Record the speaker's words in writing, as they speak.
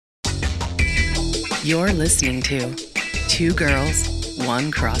You're listening to Two Girls,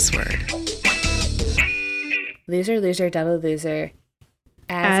 One Crossword. Loser, loser, double loser.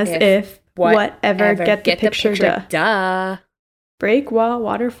 As if whatever, get the picture, duh. Duh. Break wall,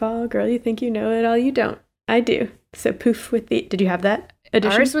 waterfall, girl, you think you know it all, you don't. I do. So poof with the... Did you have that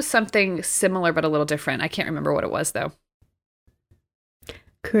edition? Ours was something similar but a little different. I can't remember what it was, though.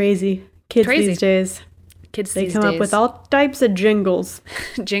 Crazy. Kids Crazy. these days. Kids They these come days. up with all types of jingles.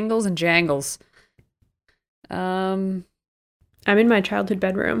 Jingles and jangles. I'm in my childhood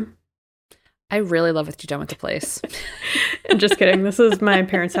bedroom. I really love what you've done with the place. Just kidding. This is my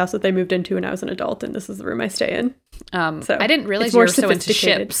parents' house that they moved into when I was an adult, and this is the room I stay in. So I didn't realize it's you more were so into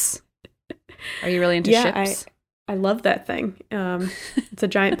sophisticated. ships. Are you really into Yeah, ships? I love that thing. It's a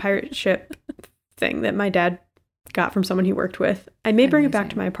giant pirate ship thing that my dad got from someone he worked with. I may bring it back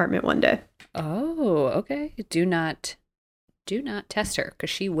to my apartment one day. Oh, okay. Do not test her, because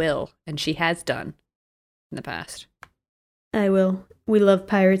she will, and she has done in the past. I will. We love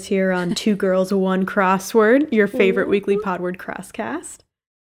pirates here on Two Girls, One Crossword, your favorite weekly Podword crosscast.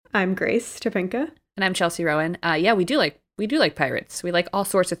 I'm Grace Topinka. And I'm Chelsea Rowan. Yeah, we do like pirates. We like all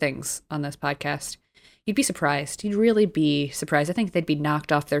sorts of things on this podcast. You'd be surprised. You'd really be surprised. I think they'd be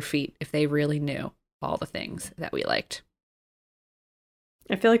knocked off their feet if they really knew all the things that we liked.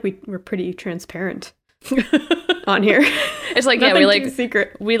 I feel like we're pretty transparent on here. It's like, yeah, Nothing we like too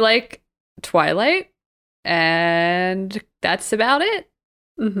secret. we like Twilight, and that's about it.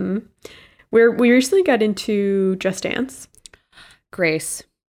 Mm-hmm. We recently got into Just Dance. Grace.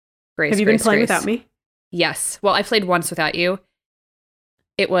 Have you been playing without me? Yes. Well, I played once without you.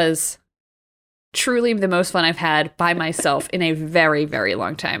 It was truly the most fun I've had by myself in a very, very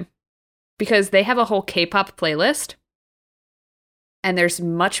long time. Because they have a whole K-pop playlist. And there's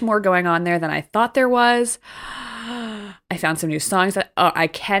much more going on there than I thought there was. I found some new songs that I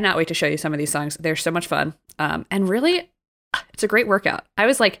cannot wait to show you some of these songs. They're so much fun. And really, it's a great workout.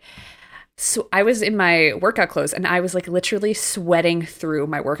 So I was in my workout clothes, and I was like literally sweating through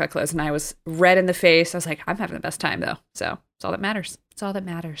my workout clothes, and I was red in the face. I was like, I'm having the best time though. So it's all that matters. It's all that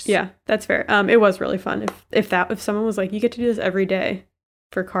matters. Yeah, that's fair. It was really fun. If someone was like, you get to do this every day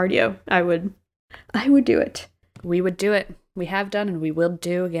for cardio, I would do it. We would do it. We have done, and we will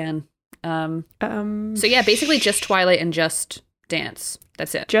do again. So yeah, basically just Twilight and Just Dance.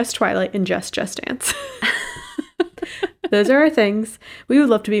 That's it. Just Twilight and Just Dance. Those are our things. We would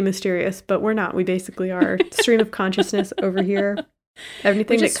love to be mysterious, but we're not. We basically are stream of consciousness over here.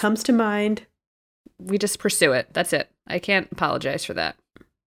 Anything that comes to mind. We just pursue it. That's it. I can't apologize for that.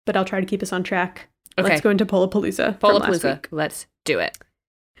 But I'll try to keep us on track. Okay. Let's go into Polapalooza. from last week. Let's do it.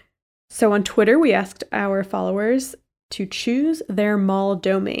 So on Twitter, we asked our followers to choose their mall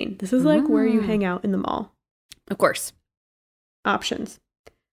domain. This is like where you hang out in the mall. Of course. Options.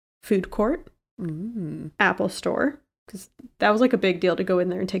 Food court. Apple store. Because that was like a big deal to go in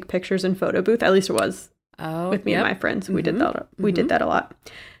there and take pictures in photo booth. At least it was with me and my friends. We did that. We did that a lot.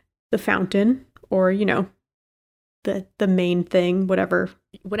 The fountain, or the main thing, whatever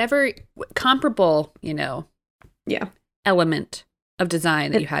comparable, element of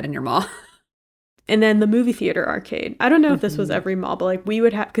design that you had in your mall. And then the movie theater arcade. I don't know if this was every mall, but like we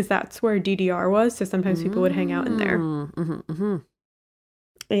would have, because that's where DDR was. So sometimes people would hang out in there.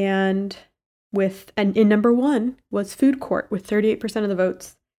 And in number one was food court with 38% of the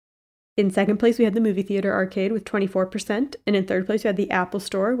votes. In second place, we had the movie theater arcade with 24%. And in third place, we had the Apple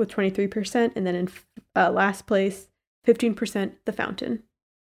store with 23%. And then in last place, 15%, the fountain.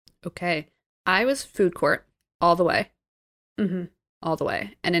 Okay. I was food court all the way. All the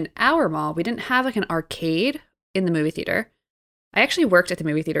way. And in our mall, we didn't have like an arcade in the movie theater. I actually worked at the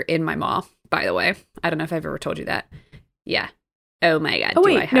movie theater in my mall, by the way. I don't know if I've ever told you that. Yeah. Oh my God. Oh,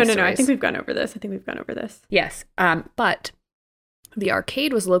 wait. No. I think we've gone over this. Yes. But the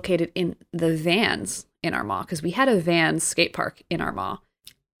arcade was located in the Vans in our mall, because we had a Vans skate park in our mall.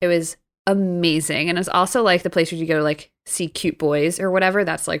 It was amazing. And it was also like the place where you go to like see cute boys or whatever.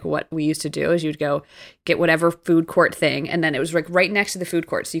 That's like what we used to do, is you'd go get whatever food court thing. And then it was like right next to the food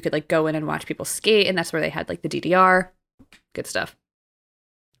court. So you could like go in and watch people skate. And that's where they had like the DDR. Good stuff.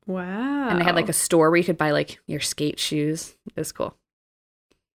 Wow. And they had like a store where you could buy like your skate shoes. It was cool.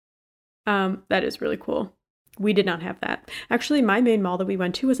 That is really cool. We did not have that. Actually, my main mall that we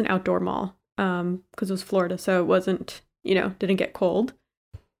went to was an outdoor mall, because it was Florida. So it wasn't, didn't get cold.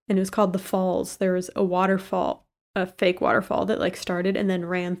 And it was called the Falls. There was a waterfall, a fake waterfall that like started and then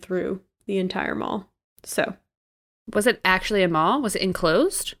ran through the entire mall. So was it actually a mall? Was it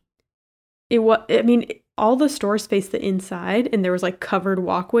enclosed? It was, I mean, all the stores faced the inside, and there was like covered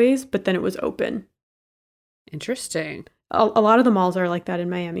walkways, but then it was open. Interesting. A lot of the malls are like that in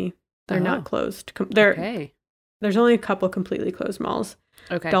Miami. They're not closed. There's only a couple completely closed malls.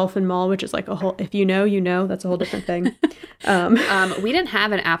 Okay. Dolphin Mall, which is like a whole, if you know, you know, that's a whole different thing. We didn't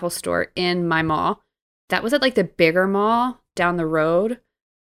have an Apple store in my mall. That was at like the bigger mall down the road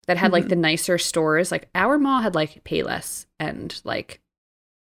that had like the nicer stores. Like our mall had like Payless and like,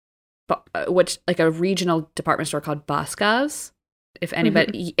 which like a regional department store called Boscov's. If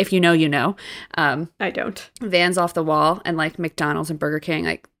anybody, if you know, you know. I don't. Vans Off the Wall and like McDonald's and Burger King,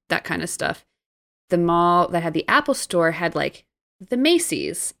 like that kind of stuff. The mall that had the Apple store had like the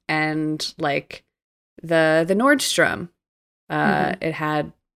Macy's and like the Nordstrom. It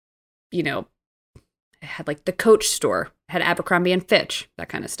had, you know, it had like the Coach store, it had Abercrombie and Fitch, that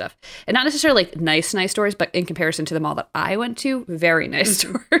kind of stuff. And not necessarily like nice stores, but in comparison to the mall that I went to, very nice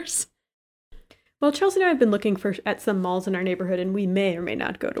stores. Well, Chelsea and I have been looking at some malls in our neighborhood, and we may or may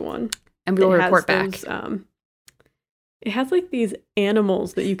not go to one. And we'll report back. It has like these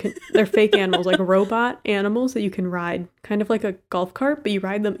animals that you can, they're fake animals, like robot animals that you can ride, kind of like a golf cart, but you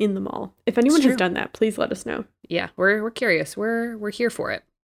ride them in the mall. If anyone has done that, please let us know. Yeah, we're curious. We're here for it.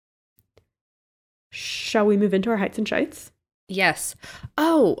 Shall we move into our heights and shites? Yes.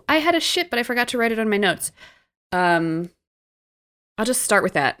 Oh, I had a shit, but I forgot to write it on my notes. I'll just start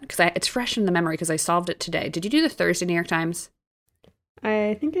with that because it's fresh in the memory because I solved it today. Did you do the Thursday New York Times?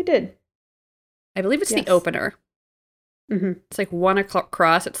 I think I did. I believe it's the opener. It's like 1 o'clock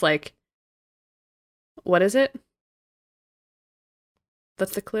cross. It's like, what is it?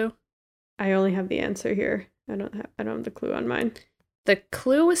 That's the clue. I only have the answer here. I don't have the clue on mine. The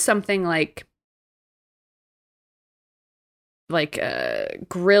clue was something like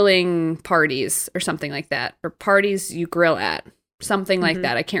grilling parties or something like that, or parties you grill at, something like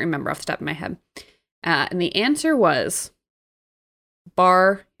that. I can't remember off the top of my head. And the answer was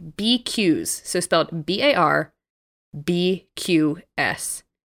bar BQs, so spelled BARBQS.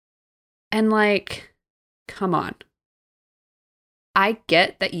 And like, come on. I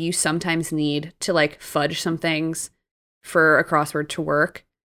get that you sometimes need to like fudge some things for a crossword to work.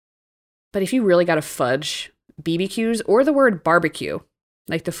 But if you really got to fudge BBQs or the word barbecue,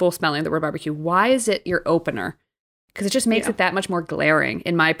 like the full spelling of the word barbecue, why is it your opener? Because it just makes it that much more glaring,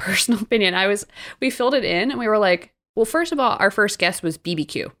 in my personal opinion. We filled it in and we were like, well, first of all, our first guess was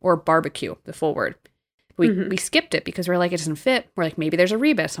BBQ or barbecue, the full word. We skipped it because we're like, it doesn't fit. We're like, maybe there's a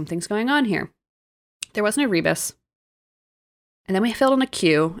rebus. Something's going on here. There wasn't a rebus. And then we filled in a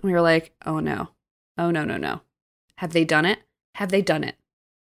Q and we were like, oh no. Oh no. Have they done it? Have they done it?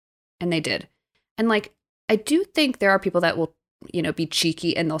 And they did. And like, I do think there are people that will, you know, be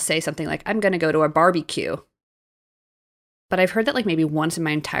cheeky and they'll say something like, I'm going to go to a barbecue. But I've heard that like maybe once in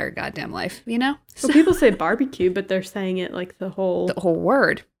my entire goddamn life, you know? So people say barbecue, but they're saying it like the whole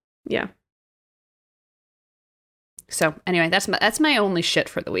word. Yeah. So anyway, that's my only shit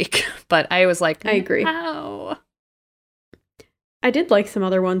for the week. But I was like, I agree. How? I did like some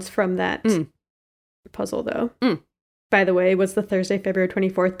other ones from that puzzle, though. By the way, was the Thursday, February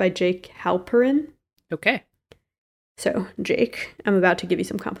 24th by Jake Halperin. Okay. So, Jake, I'm about to give you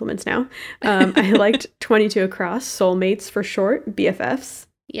some compliments now. I liked 22 Across, Soulmates for short, BFFs.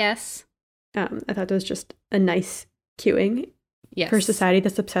 Yes. I thought that was just a nice cueing for society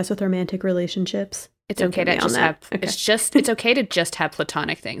that's obsessed with romantic relationships. It's okay to just have it's okay to just have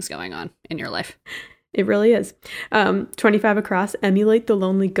platonic things going on in your life. It really is. 25 Across, Emulate the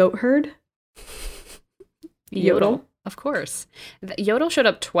Lonely Goat Herd. Yodel. Of course. Yodel showed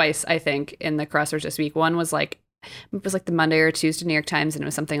up twice, I think, in the crosswords this week. One was like, it was like the Monday or Tuesday New York Times, and it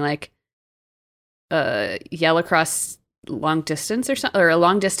was something like yell across long distance or something, or a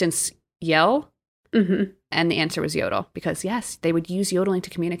long distance yell. And the answer was yodel, because yes, they would use yodeling to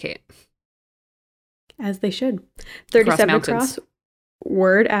communicate. As they should. 37 Across,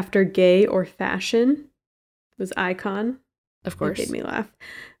 word after gay or fashion was icon. Of course. It made me laugh.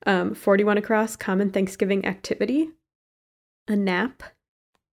 41 Across, common Thanksgiving activity. A nap.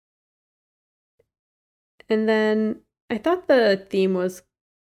 And then I thought the theme was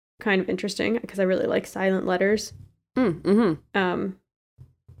kind of interesting because I really like silent letters.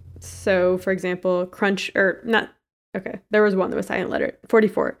 So, for example, there was one that was silent letter.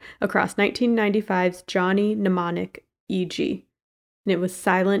 44 Across, 1995's Johnny Mnemonic E.G. And it was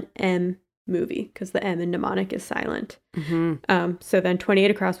silent M movie because the M in mnemonic is silent. So then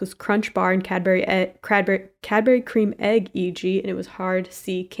 28 Across was Crunch Bar and Cadbury Cream Egg E.G. And it was hard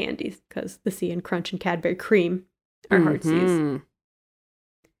C candies because the C in Crunch and Cadbury Cream are hard C's.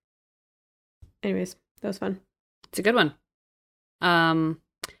 Anyways, that was fun. It's a good one.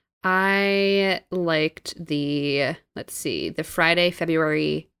 I liked the Friday,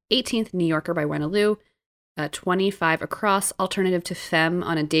 February 18th New Yorker by Wena Liu. 25 across, alternative to femme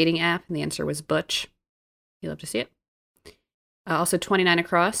on a dating app, and the answer was butch. You love to see it. Also 29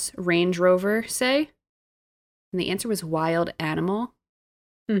 across, Range Rover, say. And the answer was wild animal.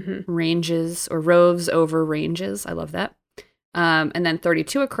 Ranges or roves over ranges. I love that. And then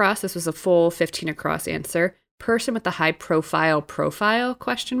 32 across, this was a full 15 across answer. Person with the high profile,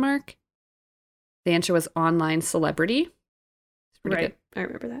 question mark. The answer was online celebrity. Right. Good. I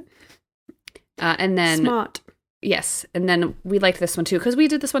remember that. And then Smart. Yes. And then we liked this one too, because we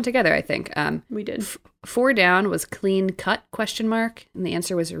did this one together, I think. We did. 4 down was clean cut, question mark. And the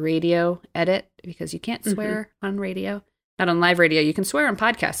answer was radio edit, because you can't swear on radio. Not on live radio. You can swear on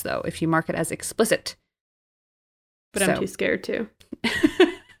podcasts, though, if you mark it as explicit. But I'm too scared to.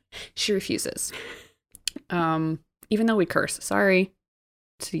 She refuses. Even though we curse. Sorry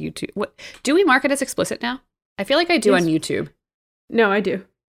to YouTube. What, do we mark it as explicit now? I feel like I do on YouTube. No, I do.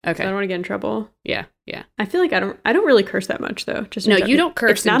 Okay. So I don't want to get in trouble. Yeah. I feel like I don't really curse that much, though. Just no, you don't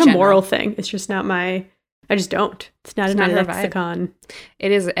curse. It's not a moral thing. It's just not my. I just don't. It's not in my lexicon.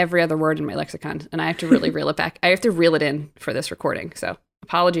 It is every other word in my lexicon, and I have to really reel it back. I have to reel it in for this recording. So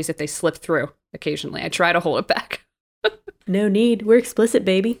apologies if they slip through occasionally. I try to hold it back. No need. We're explicit,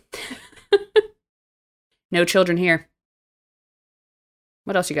 baby. No children here.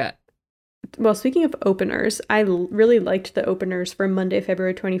 What else you got? Well, speaking of openers, I really liked the openers for Monday,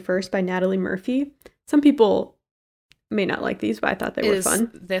 February 21st by Natalie Murphy. Some people may not like these, but I thought they were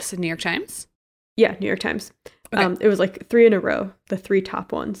fun. Is this New York Times? Yeah, New York Times. Okay. It was like 3 in a row, the 3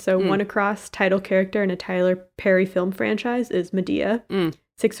 top ones. So 1 across, title character in a Tyler Perry film franchise is Medea.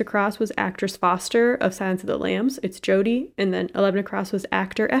 6 across was actress Foster of Silence of the Lambs. It's Jodie. And then 11 across was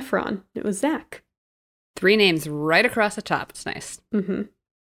actor Efron. It was Zach. 3 names right across the top. It's nice.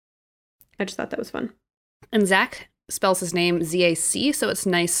 I just thought that was fun. And Zach spells his name Z-A-C, so it's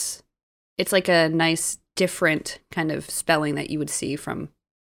nice. It's like a nice, different kind of spelling that you would see from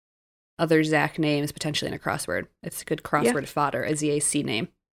other Zach names, potentially in a crossword. It's a good crossword fodder, a Z-A-C name.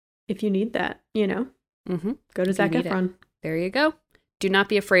 If you need that, go to Zac Efron. There you go. Do not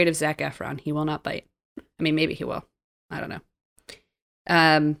be afraid of Zac Efron. He will not bite. I mean, maybe he will. I don't know.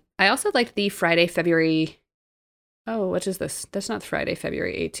 I also liked the Friday, February... Oh, what is this? That's not Friday,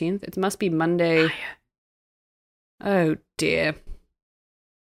 February 18th. It must be Monday. Oh, dear.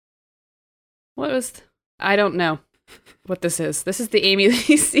 What was... I don't know what this is. This is the Amy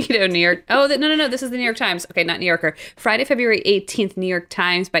Lucido New York... Oh, no. This is the New York Times. Okay, not New Yorker. Friday, February 18th, New York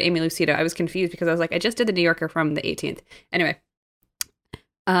Times by Amy Lucido. I was confused because I was like, I just did the New Yorker from the 18th. Anyway.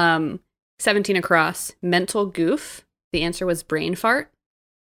 17 across. Mental goof. The answer was brain fart.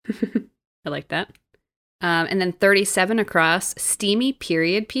 I like that. And then 37 across, steamy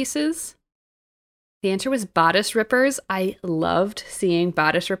period pieces. The answer was bodice rippers. I loved seeing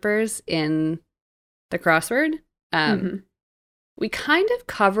bodice rippers in the crossword. We kind of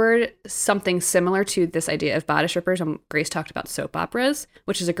covered something similar to this idea of bodice rippers when Grace talked about soap operas,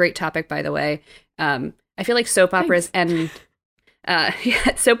 which is a great topic, by the way. I feel like soap operas and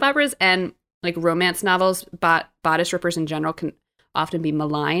like romance novels, bodice rippers in general can often be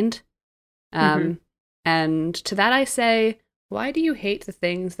maligned. And to that I say, why do you hate the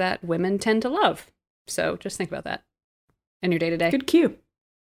things that women tend to love? So just think about that in your day-to-day. Good cue.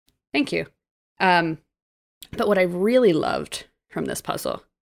 Thank you. But what I really loved from this puzzle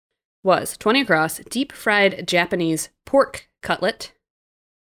was 20 across, deep fried Japanese pork cutlet.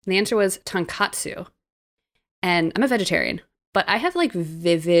 And the answer was tonkatsu. And I'm a vegetarian, but I have like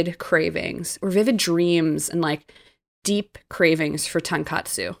vivid cravings or vivid dreams and like deep cravings for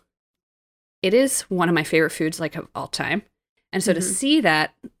tonkatsu. It is one of my favorite foods, like, of all time. And so to see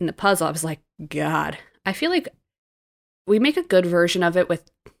that in the puzzle, I was like, God, I feel like we make a good version of it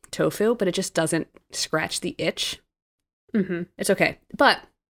with tofu, but it just doesn't scratch the itch. It's okay. But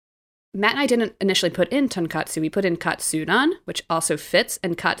Matt and I didn't initially put in tonkatsu. We put in katsudon, which also fits,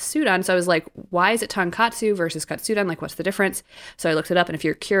 and katsudon. So I was like, why is it tonkatsu versus katsudon? Like, what's the difference? So I looked it up, and if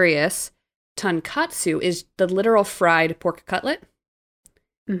you're curious, tonkatsu is the literal fried pork cutlet.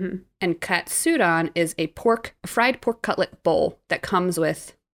 And katsudon is a fried pork cutlet bowl that comes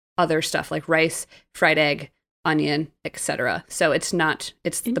with other stuff like rice, fried egg, onion, etc. So it's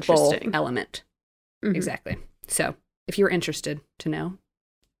the bowl element. Exactly. So if you're interested to know,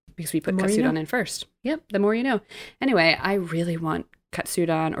 because we put katsudon in first. Yep, the more you know. Anyway, I really want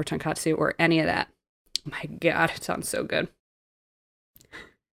katsudon or tonkatsu or any of that. Oh my God, it sounds so good.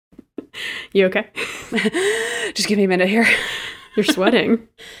 You okay? Just give me a minute here. You're sweating.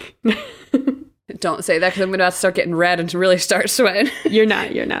 Don't say that because I'm going to start getting red and really start sweating. You're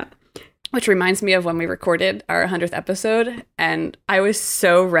not. Which reminds me of when we recorded our 100th episode, and I was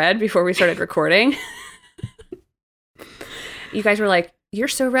so red before we started recording. you guys were like, you're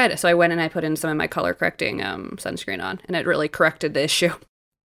so red. So I went and I put in some of my color correcting sunscreen on, and it really corrected the issue.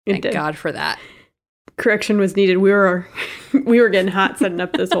 Thank God for that. Correction was needed. We were getting hot setting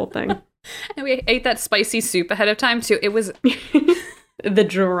up this whole thing. And we ate that spicy soup ahead of time too. It was the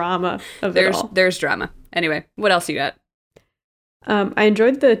drama of it all. There's drama. Anyway, what else you got? I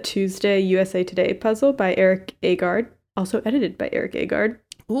enjoyed the Tuesday USA Today puzzle by Eric Agard, also edited by Eric Agard.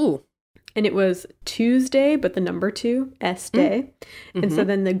 Ooh. And it was Tuesday, but the number 2, S-Day. Mm-hmm. And so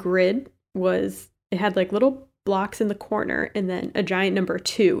then the grid it had like little blocks in the corner and then a giant number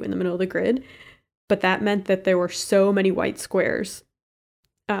 2 in the middle of the grid. But that meant that there were so many white squares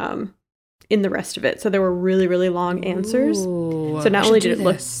in the rest of it. So there were really, really long answers. Ooh, so not only did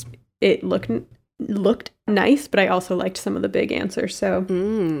it looked nice, but I also liked some of the big answers. So,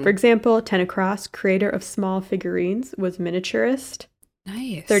 for example, 10 across, creator of small figurines, was miniaturist.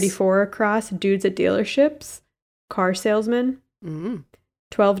 Nice. 34 across, dudes at dealerships, car salesman.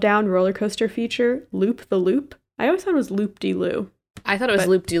 12 down, roller coaster feature, loop the loop. I always thought it was loop-de-loo. I thought it was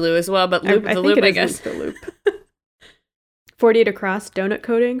loop-de-loo as well, but loop the loop, I guess. Loop the loop. 48 across, donut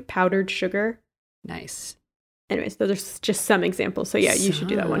coating, powdered sugar. Nice. Anyways, those are just some examples. So yeah, you should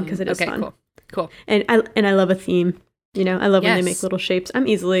do that one because it is fun. Cool. And I love a theme. You know, I love when they make little shapes. I'm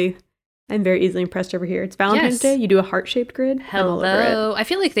very easily impressed over here. It's Valentine's Day. You do a heart-shaped grid. Hello. I'm all over it. I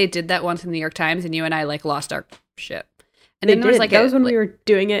feel like they did that once in the New York Times, and you and I like lost our shit. And then there was that was when we were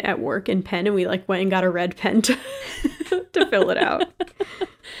doing it at work in pen, and we like went and got a red pen to fill it out.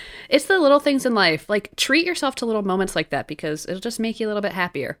 It's the little things in life. Like, treat yourself to little moments like that because it'll just make you a little bit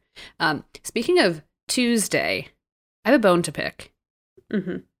happier. Speaking of Tuesday, I have a bone to pick.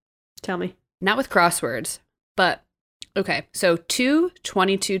 Mm-hmm. Tell me. Not with crosswords, but okay. So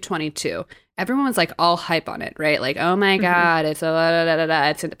 2-22-22. Everyone was like all hype on it, right? Like, oh my God, it's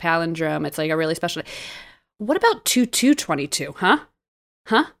a it's a palindrome. It's like a really special. What about 2-2-22?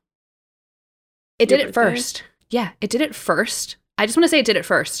 Huh? It did it first. Yeah, it did it first. I just want to say it did it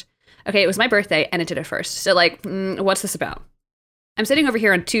first. Okay, it was my birthday and it did it first. So like, what's this about? I'm sitting over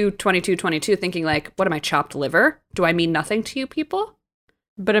here on 2-22-22 thinking like, what am I, chopped liver? Do I mean nothing to you people?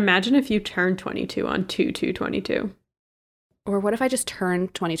 But imagine if you turned 22 on 2-2-22. Or what if I just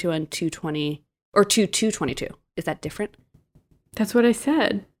turned 22 on 2-20 or 2-2-22? Is that different? That's what I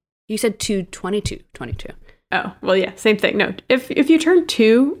said. You said 2-22-22. Oh, well, yeah, same thing. No, if you turn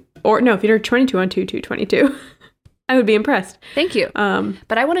 2 if you turn 22 on 2-2-22, I would be impressed. Thank you.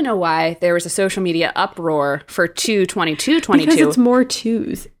 But I want to know why there was a social media uproar for 2-22-22. Because it's more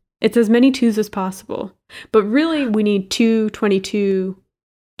 2s. It's as many 2s as possible. But really, we need 2-22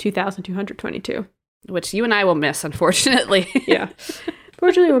 2,222. Which you and I will miss, unfortunately. Yeah.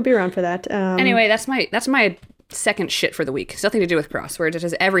 Fortunately, I won't be around for that. Anyway, that's my second shit for the week. It's nothing to do with crosswords. It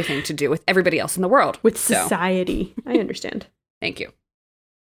has everything to do with everybody else in the world. With society. I understand. Thank you.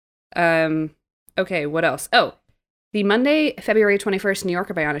 Okay, what else? Oh, the Monday, February 21st, New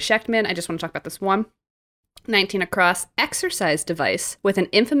Yorker by Anna Shechtman. I just want to talk about this one. 19 across, exercise device with an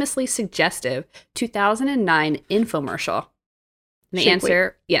infamously suggestive 2009 infomercial. And the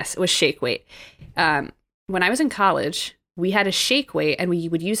answer, yes, it was Shake Weight. When I was in college, we had a Shake Weight and we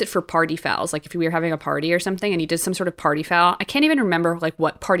would use it for party fouls. Like if we were having a party or something and you did some sort of party foul. I can't even remember like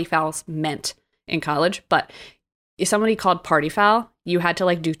what party fouls meant in college, but if somebody called party foul, you had to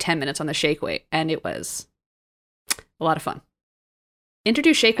like do 10 minutes on the Shake Weight, and it was a lot of fun.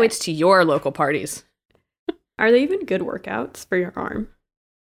 Introduce Shake Weights to your local parties. Are they even good workouts for your arm?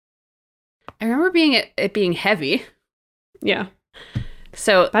 I remember it being heavy. Yeah.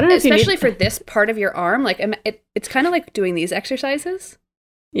 So, I don't know, especially for this part of your arm, like it's kind of like doing these exercises.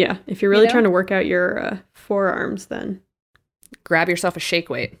 Yeah, if you're really trying to work out your forearms, then grab yourself a Shake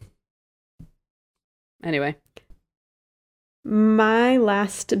Weight. Anyway. My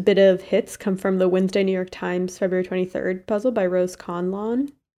last bit of hits come from the Wednesday New York Times February 23rd puzzle by Rose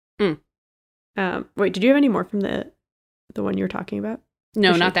Conlon. Wait, did you have any more from the one you were talking about?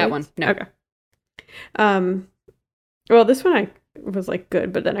 No, not that one. No. Okay. Well, this one I was like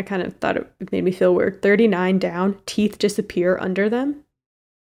good, but then I kind of thought it made me feel weird. 39 down, teeth disappear under them.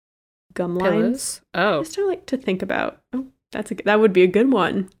 Gum lines. Oh. Just like to think about. Oh, that would be a good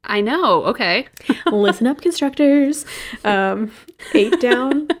one. I know. Okay. Listen up, constructors. 8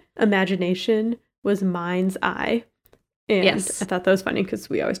 down, imagination was mind's eye. And yes. I thought that was funny because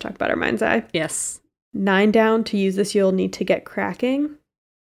we always talk about our mind's eye. Yes. 9 down, to use this you'll need to get cracking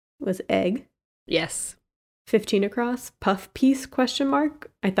was egg. Yes. 15 across, puff piece, ?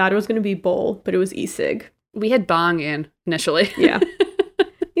 I thought it was going to be bowl, but it was e-cig. We had bong in initially. Yeah.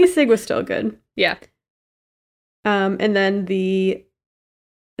 E-cig was still good. Yeah. And then the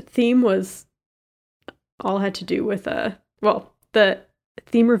theme was all had to do with well, the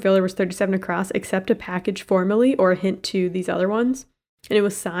theme revealer was 37 across, except a package formally or a hint to these other ones. And it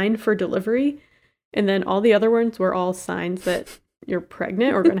was signed for delivery. And then all the other ones were all signs that you're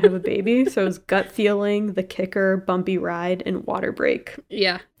pregnant or going to have a baby. So it was gut feeling, the kicker, bumpy ride, and water break.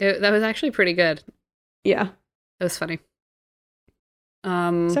 Yeah, that was actually pretty good. Yeah. It was funny.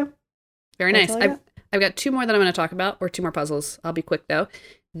 So very nice. I've got 2 more that I'm going to talk about, or 2 more puzzles. I'll be quick, though.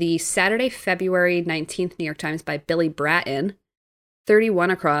 The Saturday, February 19th New York Times by Billy Bratton.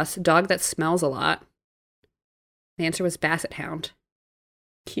 31 across, dog that smells a lot. The answer was Basset Hound.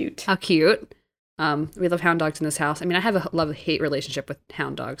 Cute. How cute. We love hound dogs in this house. I mean, I have a love-hate relationship with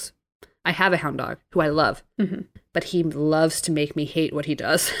hound dogs. I have a hound dog who I love, but he loves to make me hate what he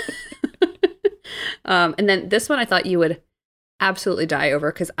does. And then this one I thought you would absolutely die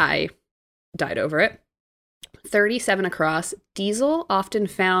over because I died over it. 37 across, diesel often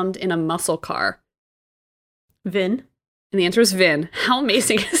found in a muscle car. Vin. And the answer is Vin. How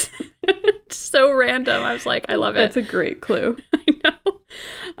amazing is it? So random. I was like, I love it. That's a great clue. I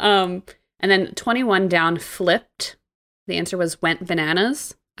know. And then 21 down, flipped. The answer was went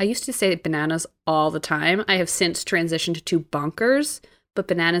bananas. I used to say bananas all the time. I have since transitioned to bonkers, but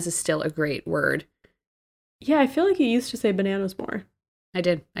bananas is still a great word. Yeah, I feel like you used to say bananas more. I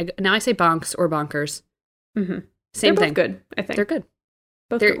did. Now I say bonks or bonkers. Mm-hmm. Same They're thing. Both good, I think. They're good.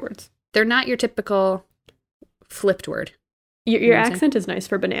 They're good words. They're not your typical flipped word. Your accent is nice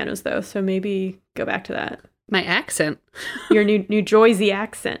for bananas, though, so maybe go back to that. My accent? Your New Jersey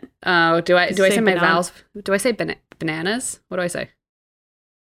accent. Oh, do I say my vowels? Do I say bananas? What do I say?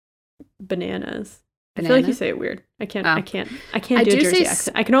 Bananas. I feel like you say it weird. I can't do a Jersey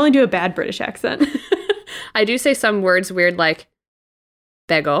accent. I can only do a bad British accent. I do say some words weird, like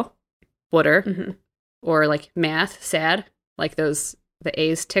bagel, water, or like math, sad. Like the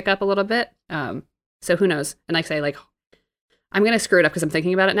A's tick up a little bit. So who knows? And I say like, I'm going to screw it up because I'm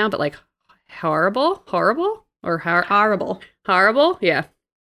thinking about it now, but like horrible, or horrible. Yeah.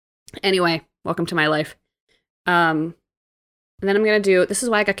 Anyway, welcome to my life. And then I'm going to do, this is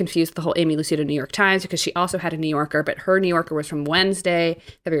why I got confused with the whole Amy Lucida New York Times, because she also had a New Yorker, but her New Yorker was from Wednesday,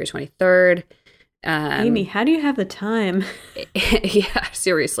 February 23rd. Amy, how do you have the time? Yeah,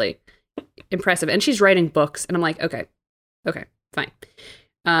 seriously. Impressive. And she's writing books, and I'm like, okay, fine.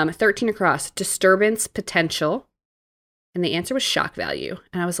 13 across, disturbance potential. And the answer was shock value.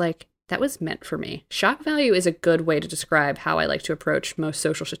 And I was like, that was meant for me. Shock value is a good way to describe how I like to approach most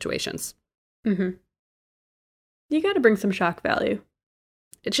social situations. Mm-hmm. You got to bring some shock value.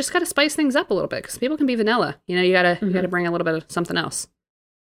 It's just got to spice things up a little bit because people can be vanilla. You know, you gotta bring a little bit of something else.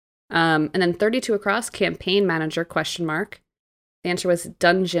 And then 32 across, campaign manager, ? The answer was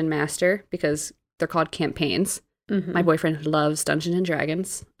dungeon master because they're called campaigns. Mm-hmm. My boyfriend loves Dungeons and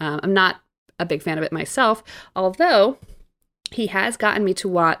Dragons. I'm not a big fan of it myself, although he has gotten me to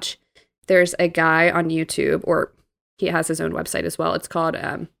watch. There's a guy on YouTube, or he has his own website as well. It's called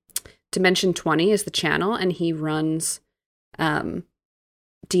Dimension 20 is the channel, and he runs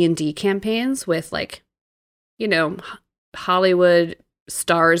D&D campaigns with, like, you know, Hollywood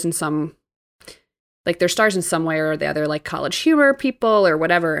stars in some, like, they're stars in some way or the other, like College Humor people or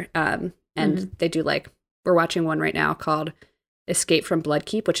whatever. And they do, like, we're watching one right now called Escape from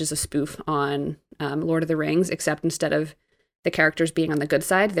Bloodkeep, which is a spoof on Lord of the Rings, except instead of the characters being on the good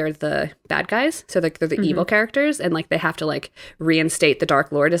side, they're the bad guys. So like they're the evil characters, and like they have to like reinstate the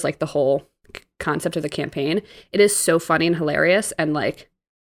Dark Lord as like the whole concept of the campaign. It is so funny and hilarious, and like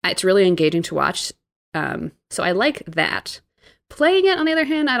it's really engaging to watch. So I like that. Playing it, on the other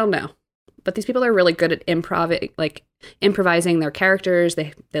hand, I don't know. But these people are really good at improvising their characters.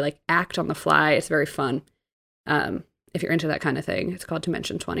 They like act on the fly. It's very fun. If you're into that kind of thing. It's called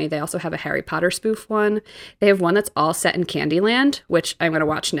Dimension 20. They also have a Harry Potter spoof one. They have one that's all set in Candyland, which I'm going to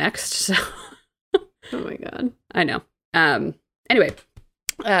watch next. So. Oh my God. I know. Anyway,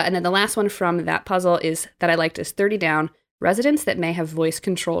 and then the last one from that puzzle is that I liked is 30 down, residents that may have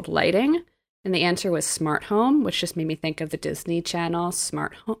voice-controlled lighting. And the answer was Smart Home, which just made me think of the Disney Channel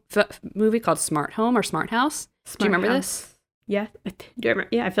Smart Home movie called Smart Home or Smart House. Do you remember this? Yeah, do you remember?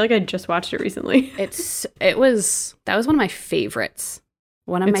 Yeah, I feel like I just watched it recently. That was one of my favorites.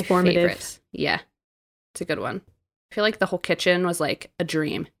 It's formative. Favorites. Yeah, it's a good one. I feel like the whole kitchen was like a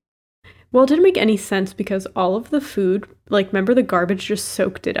dream. Well, it didn't make any sense because all of the food, like, remember the garbage just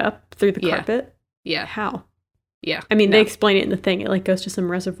soaked it up through the carpet? Yeah. How? Yeah. I mean, they explain it in the thing. It like goes to some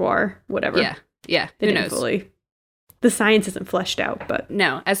reservoir, whatever. Yeah. Who knows? The science isn't fleshed out, but...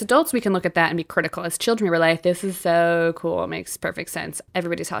 No, as adults, we can look at that and be critical. As children, we were like, this is so cool. It makes perfect sense.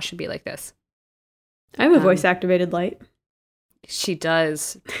 Everybody's house should be like this. I have a voice-activated light. She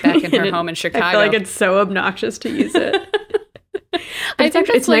does, back in her home in Chicago. I feel like it's so obnoxious to use it.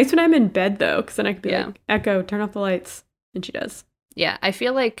 It's nice when I'm in bed, though, because then I can be like, Echo, turn off the lights. And she does. Yeah, I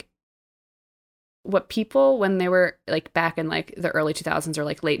feel like what people, when they were like back in like the early 2000s or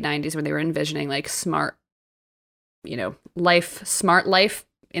like late 90s, when they were envisioning like smart, smart life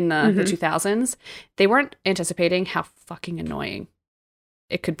in the 2000s, they weren't anticipating how fucking annoying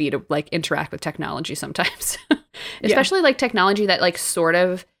it could be to like interact with technology sometimes. Especially like technology that like sort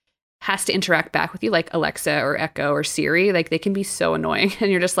of has to interact back with you, like Alexa or Echo or Siri. Like they can be so annoying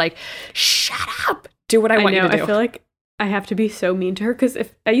and you're just like, shut up, do what I want you to do. I feel like I have to be so mean to her because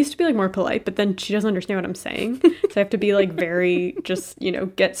if I used to be like more polite, but then she doesn't understand what I'm saying. So I have to be like very just,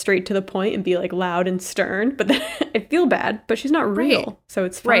 get straight to the point and be like loud and stern. But then I feel bad, but she's not real. So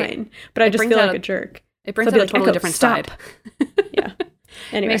it's fine. Right. But I just feel like a jerk. It brings out a totally different side. Yeah.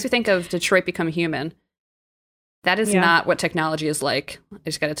 Anyway. It makes me think of Detroit Become Human. That is not what technology is like. I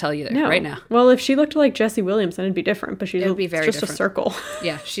just got to tell you right now. Well, if she looked like Jesse Williams, then it'd be different. But she's just different. A circle.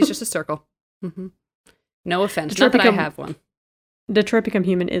 Yeah, she's just a circle. Mm-hmm. No offense. Not that I have one. Detroit Become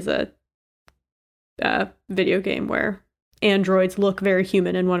Human is a video game where androids look very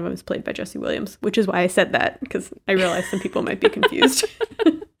human, and one of them is played by Jesse Williams, which is why I said that, because I realized some people might be confused.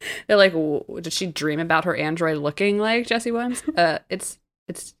 They're like, did she dream about her android looking like Jesse Williams? It's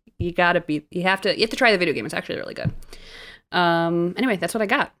you have to try the video game. It's actually really good. Anyway, that's what I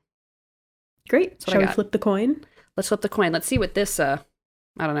got. Great. Shall we flip the coin? Let's flip the coin. Let's see what this I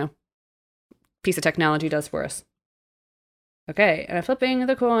don't know, piece of technology does for us. Okay, and I'm flipping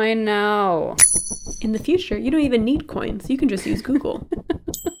the coin now. In the future, you don't even need coins. You can just use Google.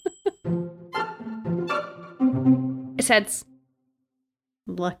 It's heads.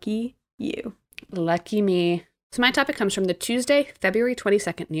 Lucky you. Lucky me. So my topic comes from the Tuesday, February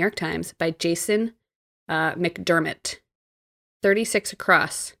 22nd, New York Times by Jason McDermott. 36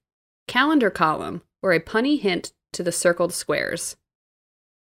 across. Calendar column, or a punny hint to the circled squares.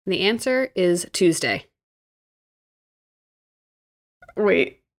 And the answer is Tuesday.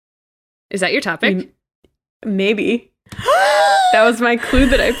 Wait. Is that your topic? Maybe. That was my clue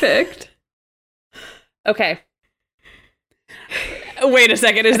that I picked. Okay. Wait a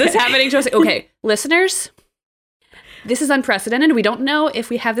second. Is this happening to us? Okay, listeners, this is unprecedented. We don't know if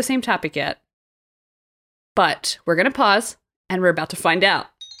we have the same topic yet. But we're going to pause, and we're about to find out.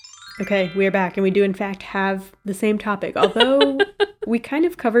 Okay, we are back, and we do, in fact, have the same topic. Although we kind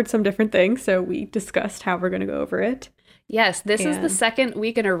of covered some different things, so we discussed how we're going to go over it. Yes, this is the second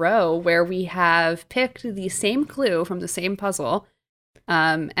week in a row where we have picked the same clue from the same puzzle.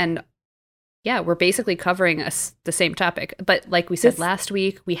 And yeah, we're basically covering the same topic. But like we said last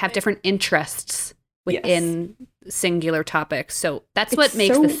week, we have different interests within singular topics. So that's what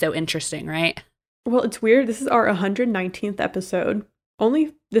makes this so interesting, right? Well, it's weird. This is our 119th episode.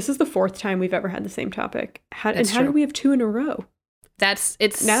 This is the fourth time we've ever had the same topic. How do we have two in a row?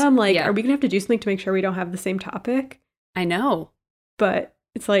 Now I'm like, are we going to have to do something to make sure we don't have the same topic? I know. But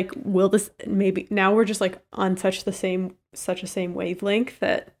it's like, will this maybe now we're just like on such a same wavelength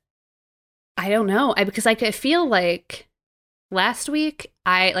that I don't know. Because I feel like last week,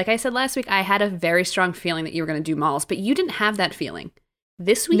 I said last week, I had a very strong feeling that you were going to do malls, but you didn't have that feeling.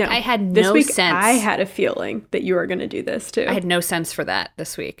 This week, I had no sense. I had a feeling that you were going to do this too. I had no sense for that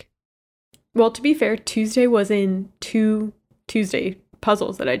this week. Well, to be fair, Tuesday was in 2 Tuesday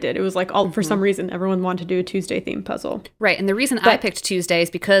puzzles that I did. It was like for some reason everyone wanted to do a Tuesday themed puzzle. Right, and the reason I picked Tuesday is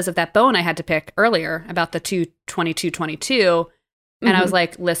because of that bone I had to pick earlier about the 2/22/22, and I was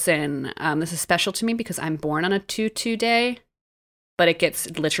like, listen, this is special to me because I'm born on a 2/2 day, but it gets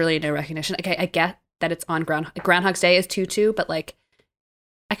literally no recognition. Okay, I get that it's on Groundhog's Day is 2/2, but like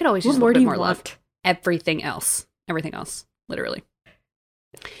I could always use a little bit more love. Everything else, literally.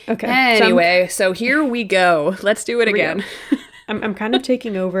 Okay. Anyway, so here we go. Let's do it again. I'm kind of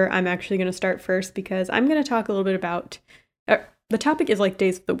taking over. I'm actually going to start first because I'm going to talk a little bit about the topic is like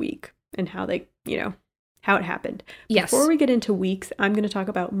days of the week and how they, how it happened. Yes. Before we get into weeks, I'm going to talk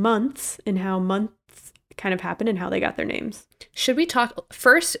about months and how months kind of happened and how they got their names. Should we talk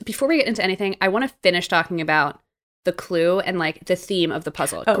first, before we get into anything, I want to finish talking about the clue and like the theme of the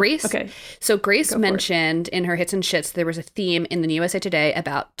puzzle. Grace. Okay. So Grace mentioned in her hits and shits there was a theme in the New USA Today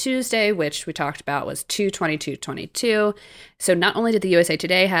about Tuesday, which we talked about was 2/22/22. So not only did the USA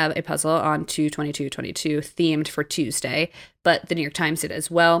Today have a puzzle on 2/22/22 themed for Tuesday, but the New York Times did as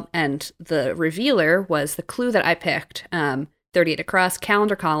well. And the revealer was the clue that I picked, 38 across,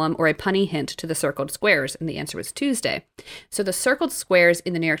 calendar column, or a punny hint to the circled squares. And the answer was Tuesday. So the circled squares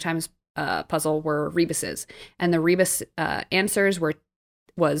in the New York Times puzzle were rebuses, and the rebus answers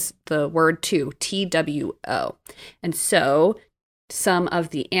was the word TWO, and so some of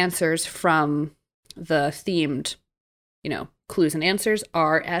the answers from the themed, clues and answers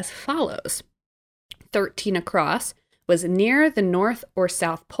are as follows. 13 across was near the North or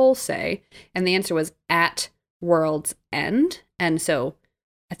South Pole, say, and the answer was at world's end. And so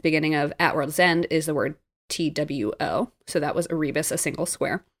at the beginning of at world's end is the word TWO. So that was a rebus, a single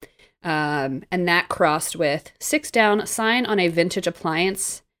square. And that crossed with 6 down, sign on a vintage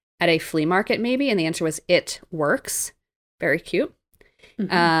appliance at a flea market, maybe. And the answer was it works. Very cute.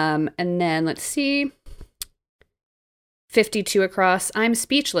 Mm-hmm. And then let's see. 52 across, I'm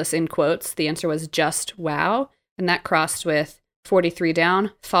speechless in quotes. The answer was just wow. And that crossed with 43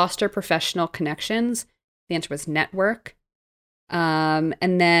 down, foster professional connections. The answer was network. And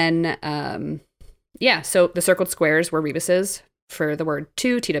then, so the circled squares were rebuses for the word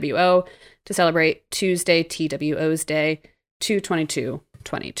to, TWO, to celebrate Tuesday, TWO's day,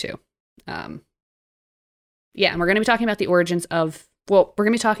 2/22/22. And we're going to be talking about the origins of, we're going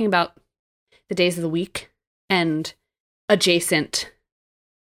to be talking about the days of the week and adjacent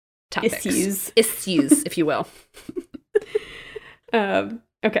topics. Issues, if you will.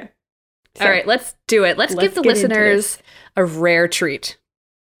 Okay. So, all right, let's do it. Let's give the listeners a rare treat.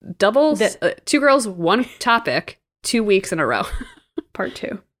 Doubles, 2 girls, 1 topic, 2 weeks in a row. Part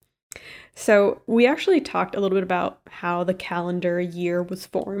 2. So we actually talked a little bit about how the calendar year was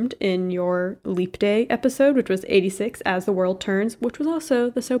formed in your Leap Day episode, which was 86 As the World Turns, which was also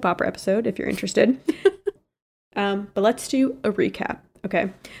the soap opera episode, if you're interested. But let's do a recap.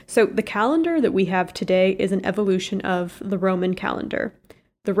 Okay, so the calendar that we have today is an evolution of the Roman calendar.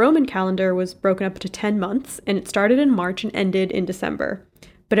 The Roman calendar was broken up into 10 months, and it started in March and ended in December.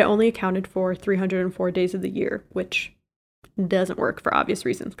 But it only accounted for 304 days of the year, which doesn't work for obvious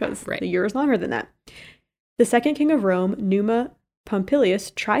reasons, because the year is longer than that. The second king of Rome, Numa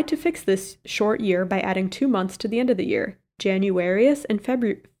Pompilius, tried to fix this short year by adding 2 months to the end of the year, Januarius and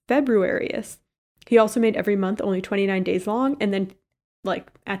Februarius. He also made every month only 29 days long, and then,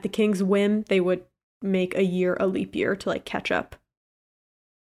 at the king's whim, they would make a year a leap year to, catch up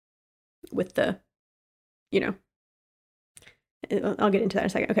with the, I'll get into that in a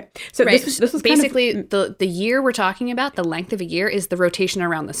second. Okay. So this was basically kind of, the year we're talking about, the length of a year is the rotation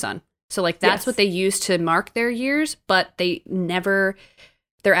around the sun. So that's what they used to mark their years, but they never,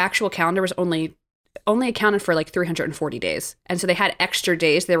 their actual calendar was only accounted for 340 days. And so they had extra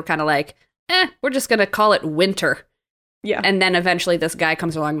days. They were kind of we're just going to call it winter. Yeah. And then eventually this guy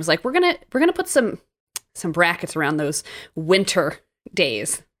comes along and was like, we're going to put some brackets around those winter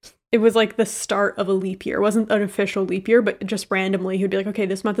days. It was the start of a leap year. It wasn't an official leap year, but just randomly he would be like, okay,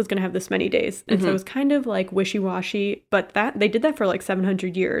 this month is going to have this many days. And so it was kind of wishy-washy, but that they did that for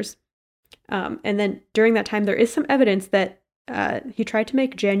 700 years. And then during that time, there is some evidence that he tried to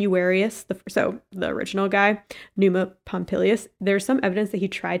make Januarius, the original guy, Numa Pompilius, there's some evidence that he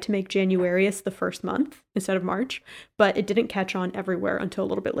tried to make Januarius the first month instead of March, but it didn't catch on everywhere until a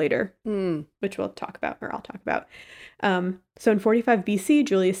little bit later, which I'll talk about. So in 45 BC,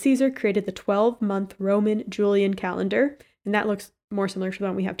 Julius Caesar created the 12-month Roman Julian calendar, and that looks more similar to the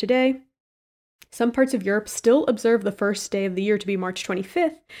one we have today. Some parts of Europe still observe the first day of the year to be March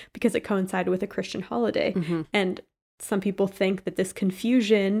 25th because it coincided with a Christian holiday. Mm-hmm. And some people think that this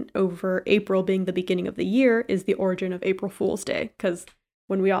confusion over April being the beginning of the year is the origin of April Fool's Day, because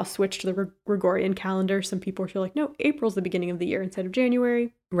when we all switched to the Gregorian calendar, some people feel like, no, April's the beginning of the year instead of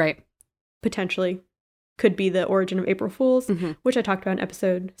January. Right. Potentially could be the origin of April Fools, which I talked about in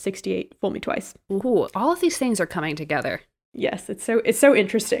episode 68, Fool Me Twice. Ooh, all of these things are coming together. Yes, it's so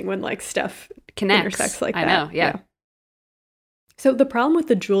interesting when stuff intersects like that. I know, yeah. So the problem with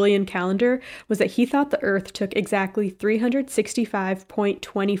the Julian calendar was that he thought the Earth took exactly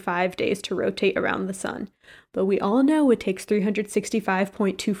 365.25 days to rotate around the sun. But we all know it takes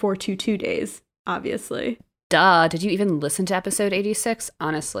 365.2422 days, obviously. Duh, did you even listen to episode 86?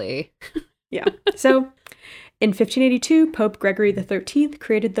 Honestly. Yeah. So in 1582, Pope Gregory XIII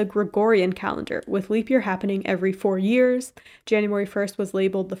created the Gregorian calendar, with leap year happening every 4 years. January 1st was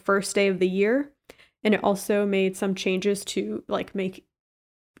labeled the first day of the year. And it also made some changes to make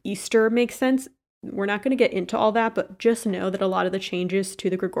Easter make sense. We're not going to get into all that, but just know that a lot of the changes to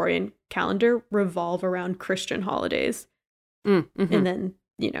the Gregorian calendar revolve around Christian holidays. Mm-hmm. And then,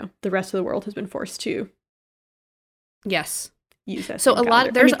 the rest of the world has been forced to use that. So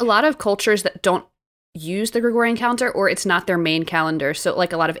there's a lot of cultures that don't use the Gregorian calendar, or it's not their main calendar. So a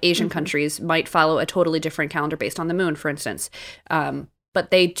lot of Asian countries might follow a totally different calendar based on the moon, for instance. But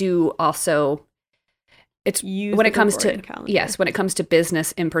they do also... when it comes to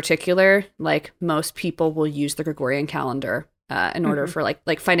business in particular, most people will use the Gregorian calendar in order for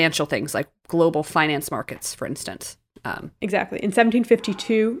financial things, like global finance markets, for instance. Exactly. In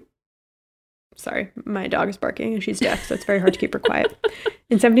 1752, Sorry, my dog is barking and she's deaf, so it's very hard to keep her quiet.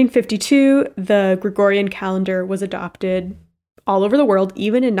 In 1752, the Gregorian calendar was adopted all over the world,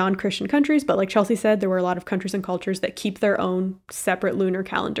 even in non-Christian countries. But like Chelsea said, there were a lot of countries and cultures that keep their own separate lunar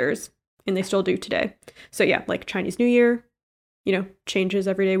calendars, and they still do today. So yeah, like Chinese New Year, changes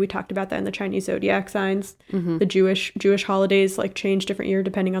every day. We talked about that in the Chinese zodiac signs. Mm-hmm. The Jewish holidays like change different year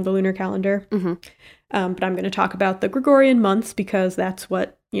depending on the lunar calendar. Mm-hmm. But I'm going to talk about the Gregorian months because that's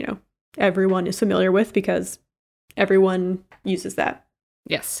what, everyone is familiar with because everyone uses that.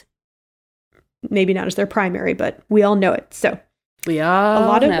 Yes. Maybe not as their primary, but we all know it. So we all a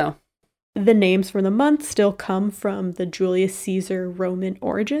lot know. Of the names for the month still come from the Julius Caesar Roman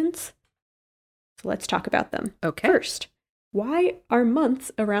origins. So let's talk about them. Okay. First, why are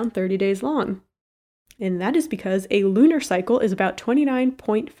months around 30 days long? And that is because a lunar cycle is about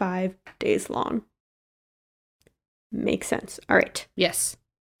 29.5 days long. Makes sense. All right. Yes.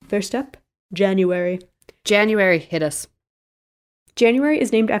 First up, January. January, hit us. January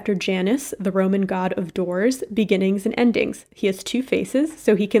is named after Janus, the Roman god of doors, beginnings, and endings. He has 2 faces,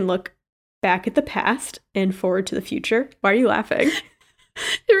 so he can look back at the past and forward to the future. Why are you laughing?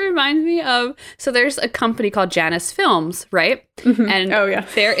 It reminds me of, so there's a company called Janus Films, right? Mm-hmm. And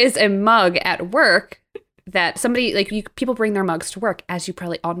there is a mug at work that somebody, people bring their mugs to work, as you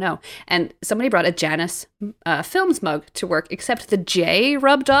probably all know. And somebody brought a Janus Films mug to work, except the J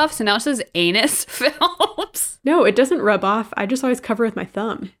rubbed off, so now it says Anus Films. No, it doesn't rub off. I just always cover with my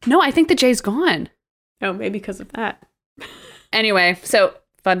thumb. No, I think the J's gone. Oh, maybe because of that. Anyway, so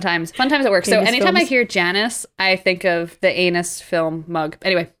fun times at work. So Anus anytime Films. I hear Janus, I think of the Anus Film mug.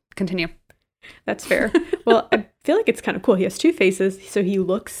 Anyway, continue. That's fair. Well, I feel like it's kind of cool. He has 2 faces, so he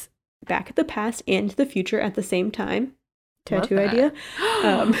looks back at the past and the future at the same time. Tattoo idea.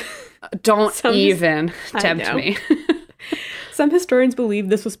 Don't even tempt me. Some historians believe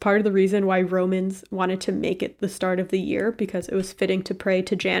this was part of the reason why Romans wanted to make it the start of the year, because it was fitting to pray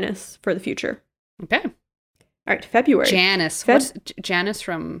to Janus for the future. Okay. All right, February. Janus. What's Janus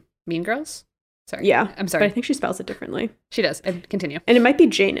from Mean Girls? Sorry. Yeah. I'm sorry. But I think she spells it differently. She does. And continue. And it might be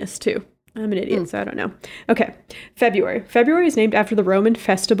Janus, too. I'm an idiot, so I don't know. Okay, February. February is named after the Roman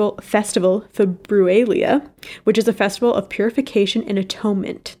festival Februalia, which is a festival of purification and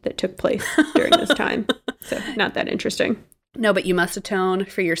atonement that took place during this time. So not that interesting. No, but you must atone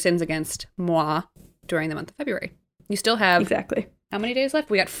for your sins against moi during the month of February. You still have... Exactly. How many days left?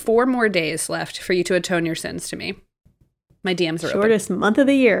 We got 4 more days left for you to atone your sins to me. My DMs are Shortest month of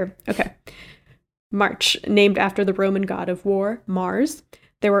the year. Okay. March, named after the Roman god of war, Mars.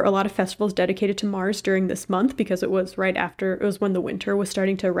 There were a lot of festivals dedicated to Mars during this month because it was when the winter was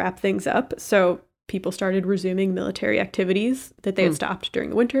starting to wrap things up. So people started resuming military activities that they had stopped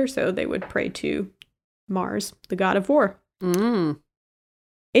during the winter. So they would pray to Mars, the god of war.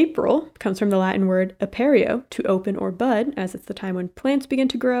 April comes from the Latin word aperio, to open or bud, as it's the time when plants begin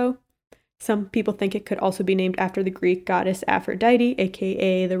to grow. Some people think it could also be named after the Greek goddess Aphrodite,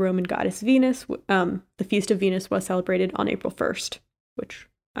 aka the Roman goddess Venus. The Feast of Venus was celebrated on April 1st, which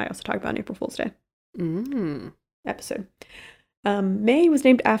I also talk about on April Fool's Day episode. May was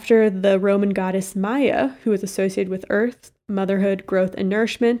named after the Roman goddess Maya, who is associated with earth, motherhood, growth, and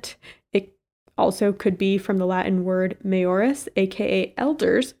nourishment. It also could be from the Latin word maioris, aka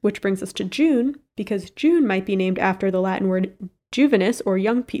elders, which brings us to June, because June might be named after the Latin word juvenis, or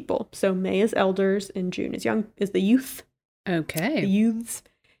young people. So May is elders and June is the youth. Okay. The youths.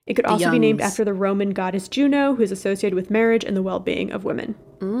 It could also be named after the Roman goddess Juno, who is associated with marriage and the well-being of women.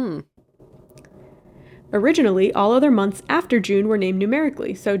 Originally, all other months after June were named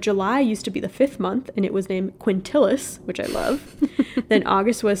numerically. So July used to be the 5th month, and it was named Quintilis, which I love. Then